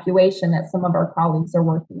population evacuation that some of our colleagues are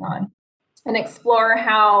working on, and explore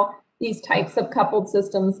how these types of coupled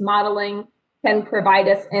systems modeling can provide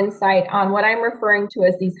us insight on what I'm referring to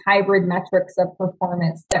as these hybrid metrics of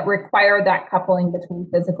performance that require that coupling between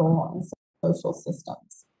physical and social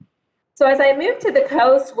systems. So as I move to the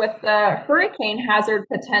coast with the hurricane hazard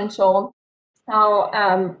potential, I'll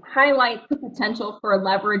highlight the potential for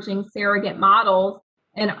leveraging surrogate models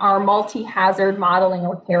in our multi-hazard modeling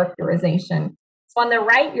or characterization. So on the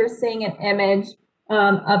right, you're seeing an image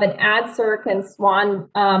of an AdCirc and SWAN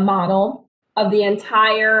model of the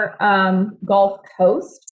entire Gulf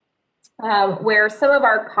Coast, where some of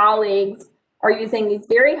our colleagues are using these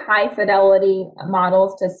very high fidelity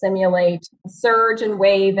models to simulate surge and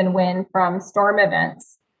wave and wind from storm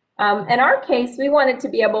events. In our case, we wanted to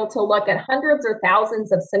be able to look at hundreds or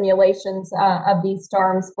thousands of simulations of these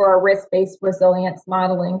storms for our risk-based resilience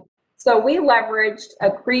modeling. So we leveraged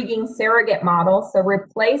a Kriging surrogate model, so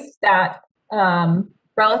replaced that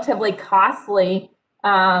relatively costly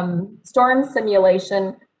storm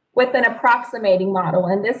simulation with an approximating model,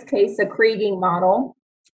 in this case, a Kriging model,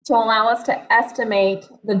 to allow us to estimate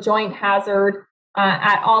the joint hazard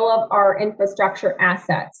at all of our infrastructure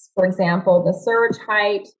assets. For example, the surge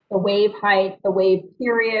height, the wave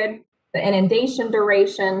period, the inundation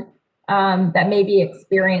duration that may be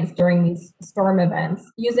experienced during these storm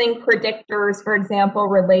events, using predictors, for example,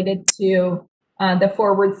 related to the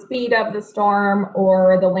forward speed of the storm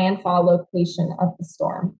or the landfall location of the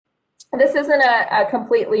storm. This isn't a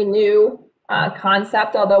completely new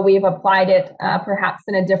concept, although we've applied it perhaps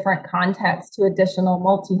in a different context to additional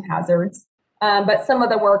multi-hazards. But some of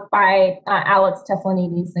the work by Alex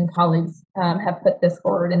Teflonidis and colleagues have put this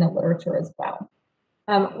forward in the literature as well.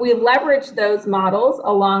 We leverage those models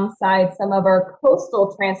alongside some of our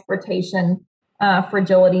coastal transportation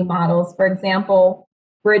fragility models. For example,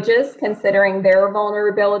 bridges, considering their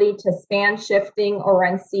vulnerability to span shifting or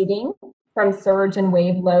unseating from surge and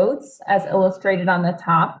wave loads, as illustrated on the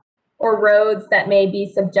top, or roads that may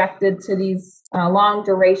be subjected to these long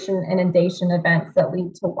duration inundation events that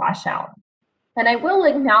lead to washout. And I will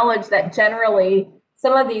acknowledge that generally,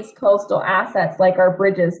 some of these coastal assets, like our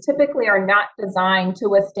bridges, typically are not designed to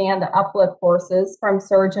withstand the uplift forces from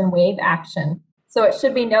surge and wave action. So it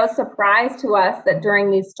should be no surprise to us that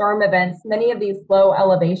during these storm events, many of these low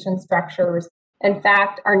elevation structures, in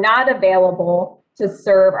fact, are not available to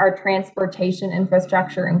serve our transportation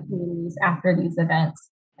infrastructure and communities after these events.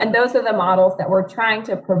 And those are the models that we're trying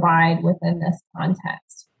to provide within this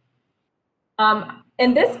context.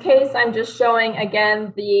 In this case, I'm just showing,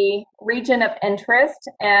 again, the region of interest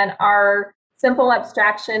and our simple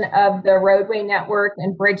abstraction of the roadway network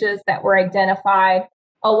and bridges that were identified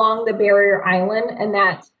along the barrier island, and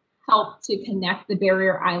that helped to connect the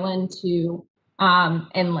barrier island to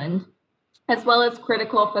inland, as well as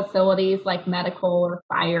critical facilities like medical or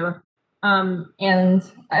fire and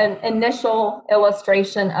an initial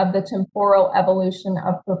illustration of the temporal evolution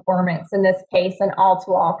of performance, in this case, an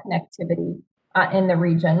all-to-all connectivity in the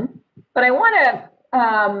region. But I want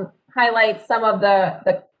to highlight some of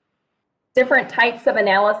the different types of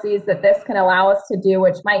analyses that this can allow us to do,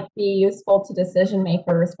 which might be useful to decision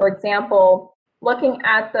makers. For example, looking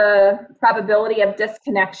at the probability of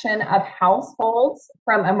disconnection of households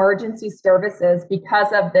from emergency services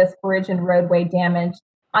because of this bridge and roadway damage.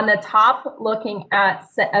 On the top, looking at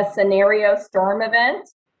a scenario storm event,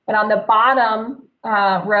 but on the bottom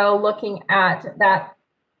row, looking at that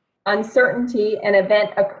uncertainty and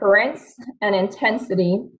event occurrence and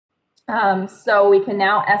intensity. So we can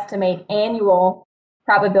now estimate annual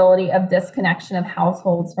probability of disconnection of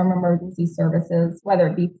households from emergency services, whether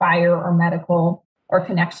it be fire or medical or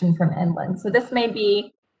connection from inland. So this may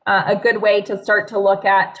be a good way to start to look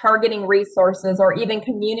at targeting resources or even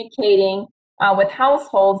communicating with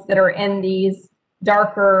households that are in these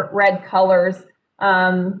darker red colors,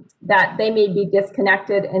 that they may be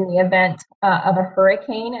disconnected in the event of a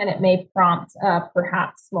hurricane, and it may prompt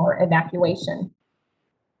perhaps more evacuation.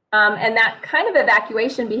 And that kind of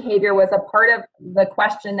evacuation behavior was a part of the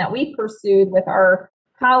question that we pursued with our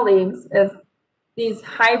colleagues, is these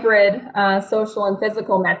hybrid social and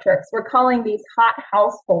physical metrics. We're calling these hot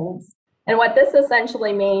households. And what this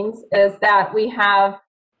essentially means is that we have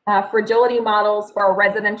fragility models for our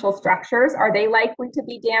residential structures. Are they likely to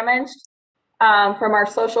be damaged? From our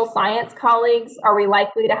social science colleagues, are we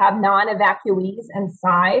likely to have non-evacuees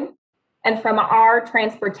inside? And from our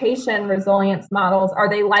transportation resilience models, are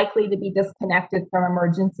they likely to be disconnected from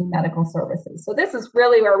emergency medical services? So this is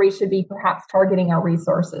really where we should be perhaps targeting our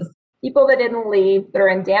resources. People that didn't leave, that are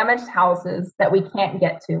in damaged houses that we can't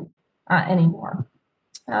get to anymore.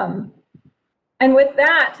 And with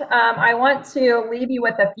that, I want to leave you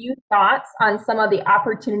with a few thoughts on some of the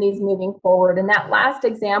opportunities moving forward. In that last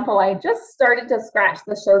example, I just started to scratch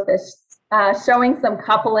the surface, showing some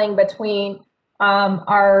coupling between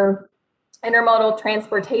our intermodal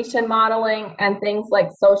transportation modeling and things like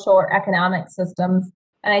social or economic systems.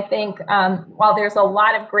 And I think while there's a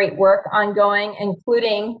lot of great work ongoing,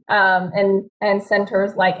 including in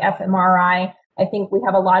centers like FMRI, I think we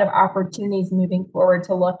have a lot of opportunities moving forward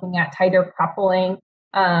to looking at tighter coupling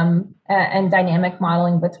and dynamic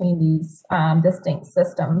modeling between these distinct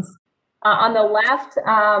systems. On the left,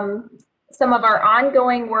 some of our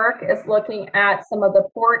ongoing work is looking at some of the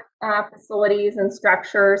port facilities and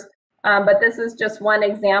structures. But this is just one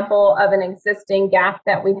example of an existing gap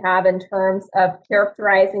that we have in terms of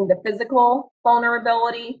characterizing the physical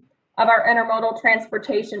vulnerability of our intermodal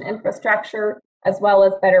transportation infrastructure, as well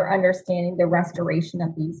as better understanding the restoration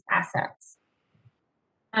of these assets.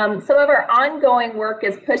 Some of our ongoing work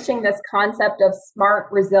is pushing this concept of smart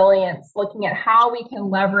resilience, looking at how we can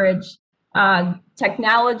leverage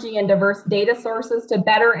technology and diverse data sources to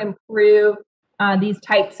better improve these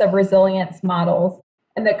types of resilience models.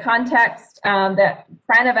 And the context that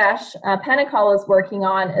Pranavesh Penakal is working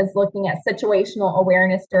on is looking at situational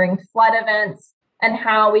awareness during flood events and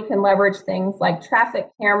how we can leverage things like traffic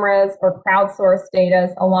cameras or crowdsourced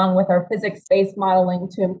data along with our physics-based modeling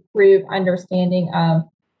to improve understanding of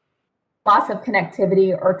loss of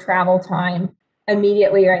connectivity or travel time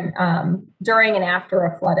immediately or during and after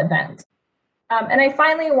a flood event. And I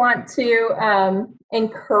finally want to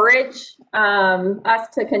encourage us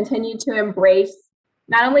to continue to embrace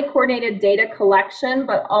not only coordinated data collection,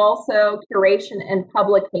 but also curation and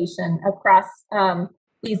publication across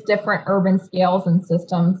these different urban scales and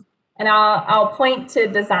systems. And I'll point to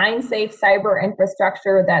Design Safe Cyber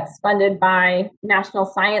Infrastructure that's funded by National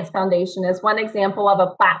Science Foundation as one example of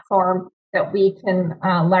a platform that we can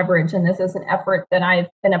leverage. And this is an effort that I've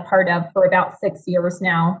been a part of for about 6 years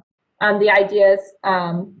now. The idea is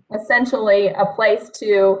essentially a place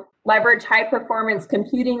to leverage high performance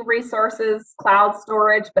computing resources, cloud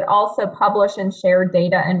storage, but also publish and share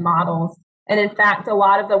data and models. And in fact, a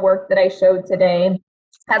lot of the work that I showed today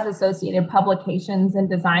has associated publications in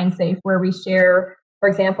Design Safe, where we share, for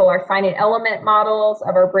example, our finite element models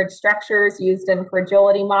of our bridge structures used in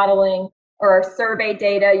fragility modeling, or our survey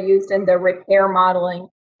data used in the repair modeling,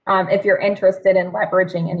 if you're interested in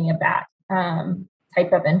leveraging any of that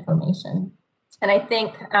type of information. And I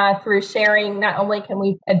think through sharing, not only can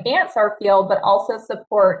we advance our field, but also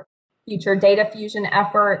support future data fusion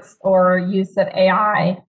efforts or use of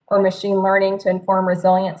AI or machine learning to inform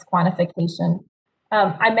resilience quantification.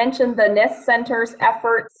 I mentioned the NIST Center's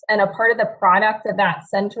efforts, and a part of the product of that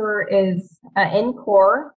center is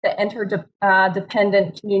INCORE, the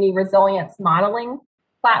Interdependent Community Resilience Modeling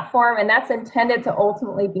platform, and that's intended to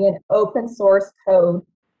ultimately be an open source code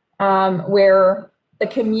where the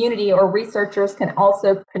community or researchers can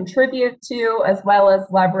also contribute to, as well as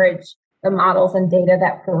leverage the models and data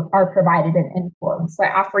that are provided in Inform. So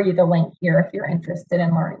I offer you the link here if you're interested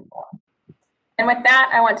in learning more. And with that,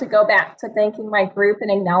 I want to go back to thanking my group and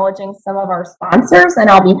acknowledging some of our sponsors, and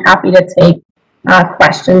I'll be happy to take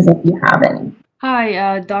questions if you have any.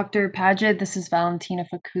 Hi, Dr. Padgett. This is Valentina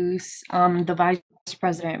Facus, the Vice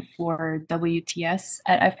President for WTS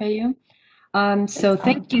at FAU. So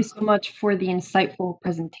thank you so much for the insightful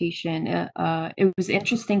presentation. It was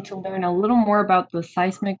interesting to learn a little more about the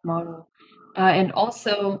seismic model and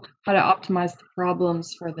also how to optimize the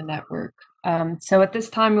problems for the network. So at this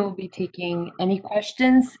time, we'll be taking any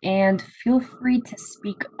questions, and feel free to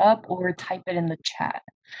speak up or type it in the chat.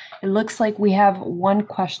 It looks like we have one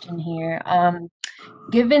question here.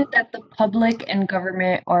 Given that the public and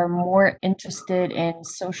government are more interested in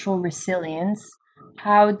social resilience,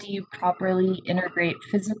 how do you properly integrate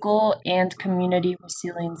physical and community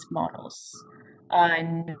resilience models?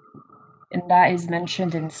 And that is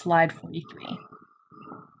mentioned in slide 43.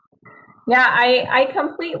 Yeah, I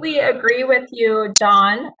completely agree with you,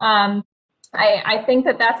 John. I think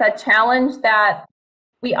that that's a challenge that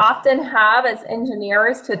we often have as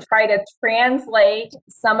engineers to try to translate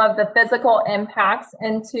some of the physical impacts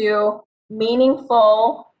into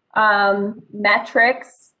meaningful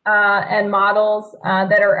metrics and models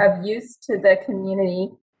that are of use to the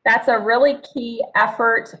community. That's a really key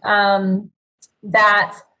effort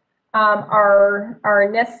that our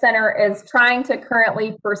NIST Center is trying to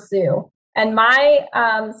currently pursue. And my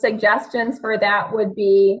suggestions for that would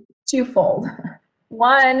be twofold.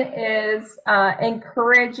 One is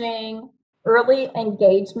encouraging early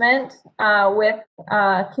engagement with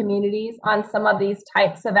communities on some of these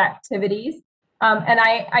types of activities. And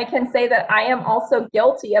I can say that I am also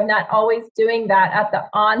guilty of not always doing that at the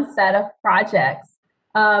onset of projects.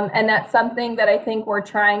 And that's something that I think we're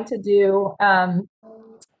trying to do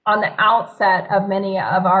on the outset of many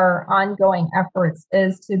of our ongoing efforts,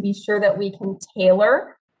 is to be sure that we can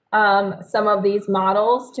tailor some of these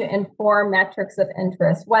models to inform metrics of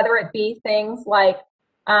interest, whether it be things like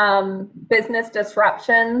business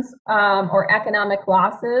disruptions or economic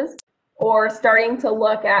losses, or starting to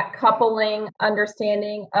look at coupling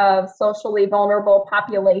understanding of socially vulnerable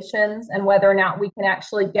populations and whether or not we can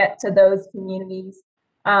actually get to those communities,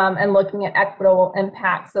 and looking at equitable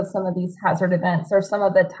impacts of some of these hazard events, or some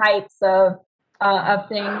of the types of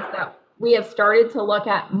things that we have started to look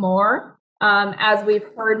at more as we've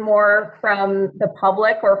heard more from the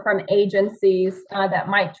public or from agencies that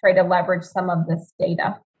might try to leverage some of this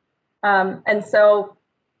data. And so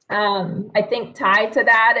I think tied to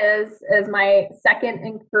that is my second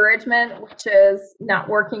encouragement, which is not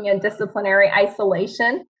working in disciplinary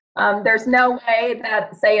isolation. There's no way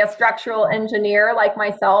that, say, a structural engineer like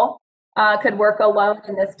myself could work alone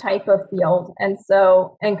in this type of field. And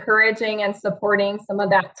so encouraging and supporting some of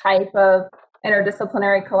that type of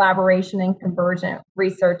interdisciplinary collaboration and convergent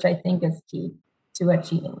research, I think, is key to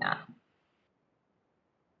achieving that.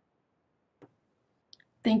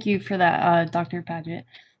 Thank you for that, Dr. Padgett.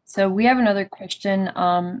 So we have another question.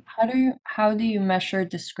 How do you measure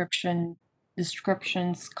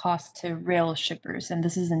descriptions cost to rail shippers? And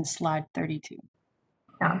this is in slide 32.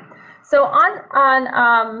 Yeah. So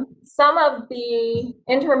on some of the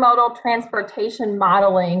intermodal transportation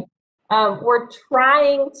modeling, we're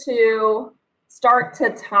trying to start to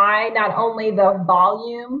tie not only the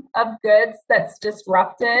volume of goods that's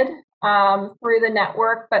disrupted through the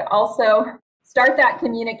network, but also start that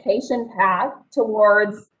communication path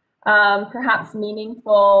towards perhaps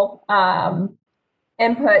meaningful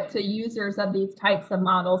input to users of these types of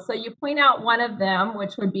models. So you point out one of them,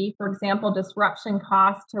 which would be, for example, disruption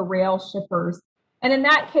costs to rail shippers. And in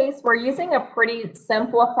that case, we're using a pretty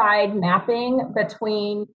simplified mapping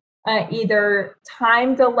between either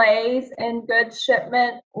time delays in goods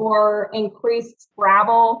shipment or increased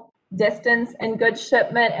travel distance in goods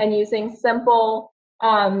shipment, and using simple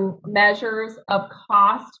measures of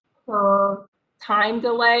cost per time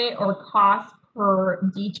delay or cost per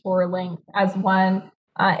detour length as one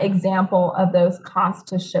example of those costs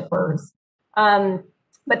to shippers.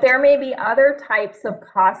 But there may be other types of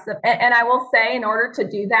costs, and I will say, in order to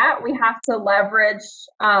do that, we have to leverage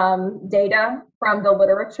data from the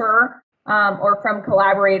literature or from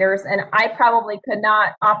collaborators. And I probably could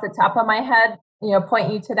not, off the top of my head,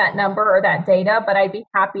 point you to that number or that data, but I'd be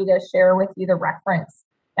happy to share with you the reference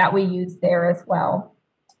that we use there as well.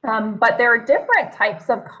 But there are different types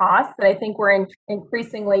of costs that I think we're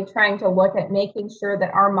increasingly trying to look at, making sure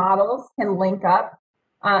that our models can link up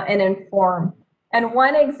and inform. And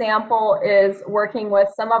one example is working with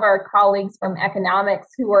some of our colleagues from economics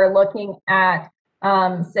who are looking at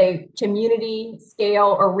say, community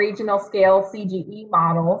scale or regional scale CGE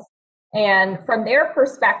models. And from their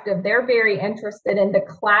perspective, they're very interested in the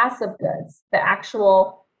class of goods, the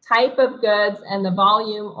actual type of goods and the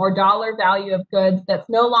volume or dollar value of goods that's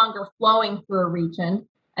no longer flowing through a region.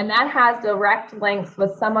 And that has direct links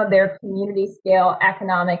with some of their community scale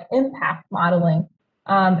economic impact modeling.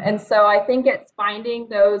 And so I think it's finding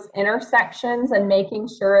those intersections and making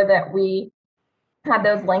sure that we have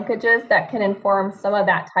those linkages that can inform some of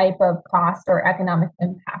that type of cost or economic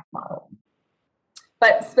impact modeling.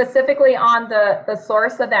 But specifically on the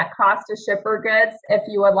source of that cost to shipper goods, if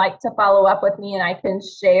you would like to follow up with me and I can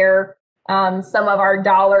share some of our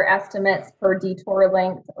dollar estimates per detour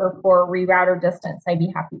length or for reroute or distance, I'd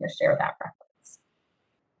be happy to share that reference.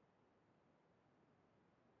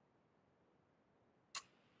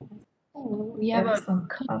 We have a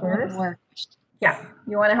couple more questions. Yeah,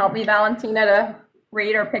 you want to help me, Valentina, to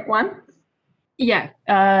read or pick one? Yeah,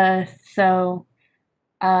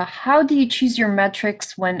 how do you choose your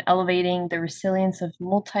metrics when elevating the resilience of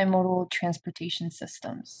multimodal transportation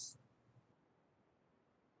systems?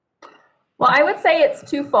 Well, I would say it's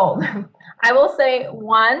twofold. I will say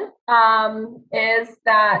one is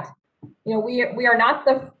that we are not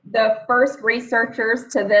the first researchers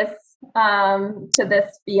to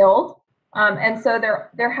this field, and so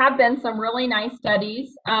there have been some really nice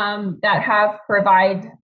studies that have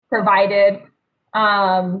provided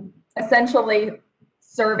essentially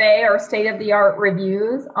survey or state-of-the-art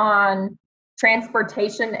reviews on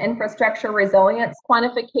transportation infrastructure resilience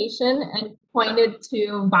quantification and pointed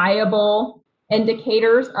to viable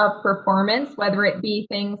indicators of performance, whether it be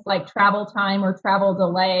things like travel time or travel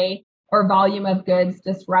delay or volume of goods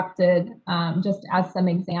disrupted, just as some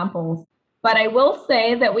examples. But I will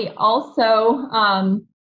say that we also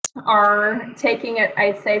are taking it,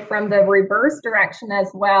 I'd say, from the reverse direction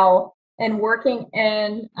as well, and working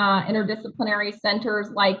in interdisciplinary centers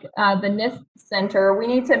like the NIST Center. We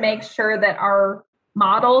need to make sure that our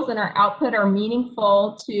models and our output are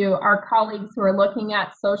meaningful to our colleagues who are looking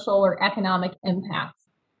at social or economic impacts.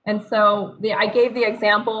 And so I gave the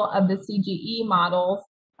example of the CGE models.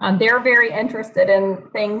 They're very interested in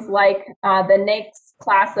things like the next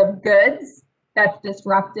class of goods that's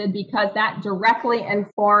disrupted, because that directly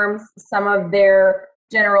informs some of their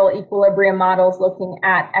general equilibrium models looking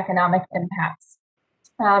at economic impacts.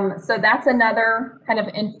 So that's another kind of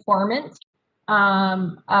informant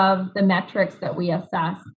of the metrics that we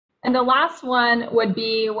assess. And the last one would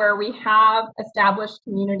be where we have established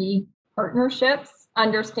community partnerships,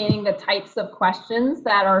 understanding the types of questions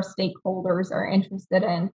that our stakeholders are interested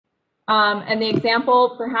in. And the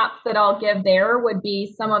example perhaps that I'll give there would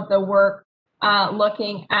be some of the work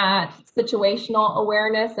looking at situational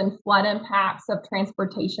awareness and flood impacts of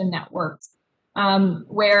transportation networks,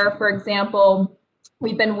 where, for example,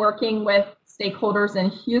 we've been working with stakeholders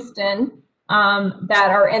in Houston that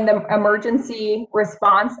are in the emergency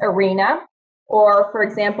response arena, or, for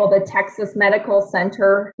example, the Texas Medical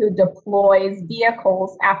Center, who deploys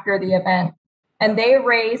vehicles after the event. And they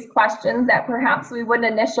raise questions that perhaps we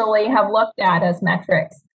wouldn't initially have looked at as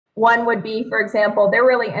metrics. One would be, for example, they're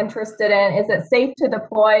really interested in, is it safe to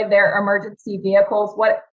deploy their emergency vehicles?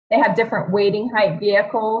 They have different waiting height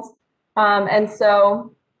vehicles. And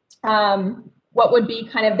so what would be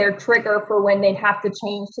kind of their trigger for when they'd have to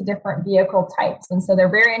change to different vehicle types? And so they're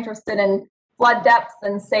very interested in flood depths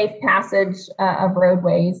and safe passage of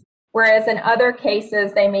roadways. Whereas in other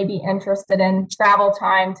cases, they may be interested in travel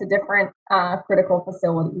time to different critical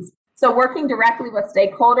facilities. So working directly with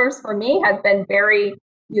stakeholders for me has been very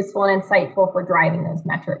useful and insightful for driving those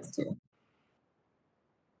metrics too.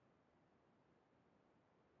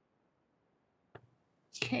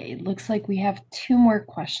 Okay, looks like we have two more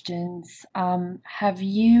questions. Have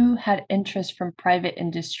you had interest from private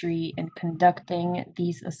industry in conducting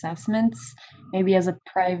these assessments, maybe as a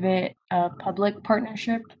private-public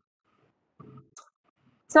partnership?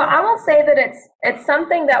 So I will say that it's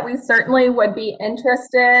something that we certainly would be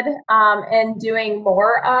interested in doing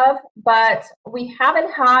more of, but we haven't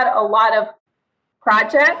had a lot of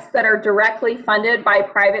projects that are directly funded by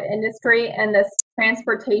private industry in this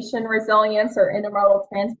transportation resilience or intermodal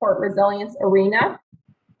transport resilience arena.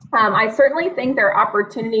 I certainly think there are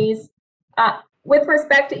opportunities with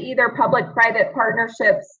respect to either public-private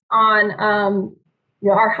partnerships on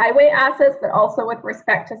our highway assets, but also with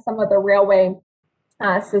respect to some of the railway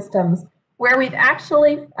systems, where we've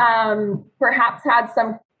actually perhaps had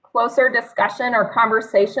some closer discussion or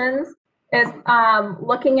conversations is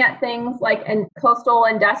looking at things like in coastal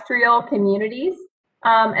industrial communities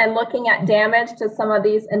and looking at damage to some of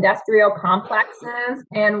these industrial complexes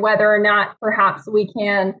and whether or not perhaps we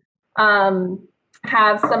can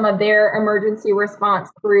have some of their emergency response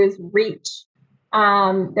crews reach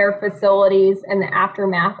their facilities in the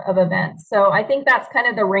aftermath of events. So I think that's kind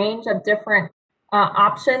of the range of different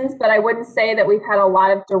options, but I wouldn't say that we've had a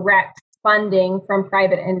lot of direct funding from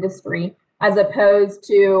private industry as opposed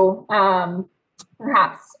to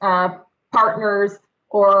perhaps partners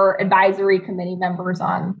or advisory committee members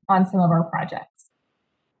on some of our projects.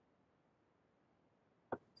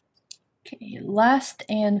 Okay, last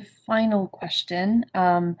and final question.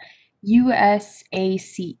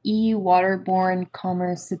 USACE Waterborne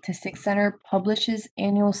Commerce Statistics Center publishes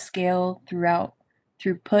annual scale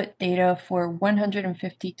throughput data for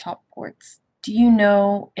 150 top ports. Do you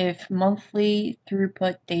know if monthly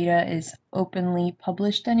throughput data is openly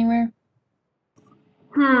published anywhere?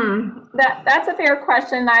 That's a fair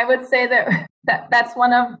question. I would say that's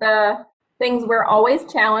one of the things we're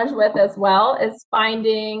always challenged with as well, is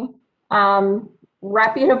finding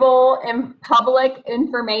reputable and public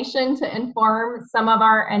information to inform some of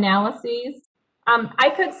our analyses. I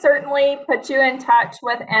could certainly put you in touch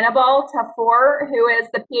with Annabelle Tafour, who is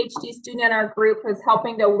the PhD student in our group who's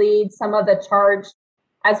helping to lead some of the charge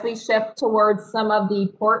as we shift towards some of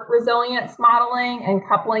the port resilience modeling and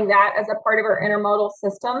coupling that as a part of our intermodal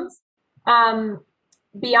systems.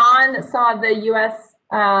 Beyond some of the US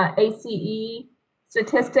ACE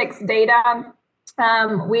statistics data,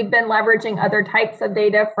 we've been leveraging other types of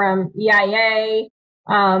data from EIA,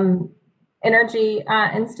 Energy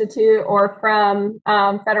Institute, or from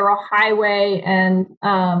Federal Highway and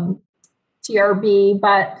TRB,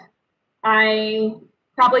 but I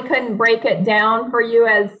probably couldn't break it down for you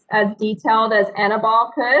as detailed as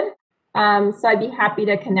Annabelle could. So I'd be happy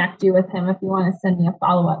to connect you with him if you want to send me a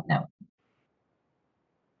follow-up note.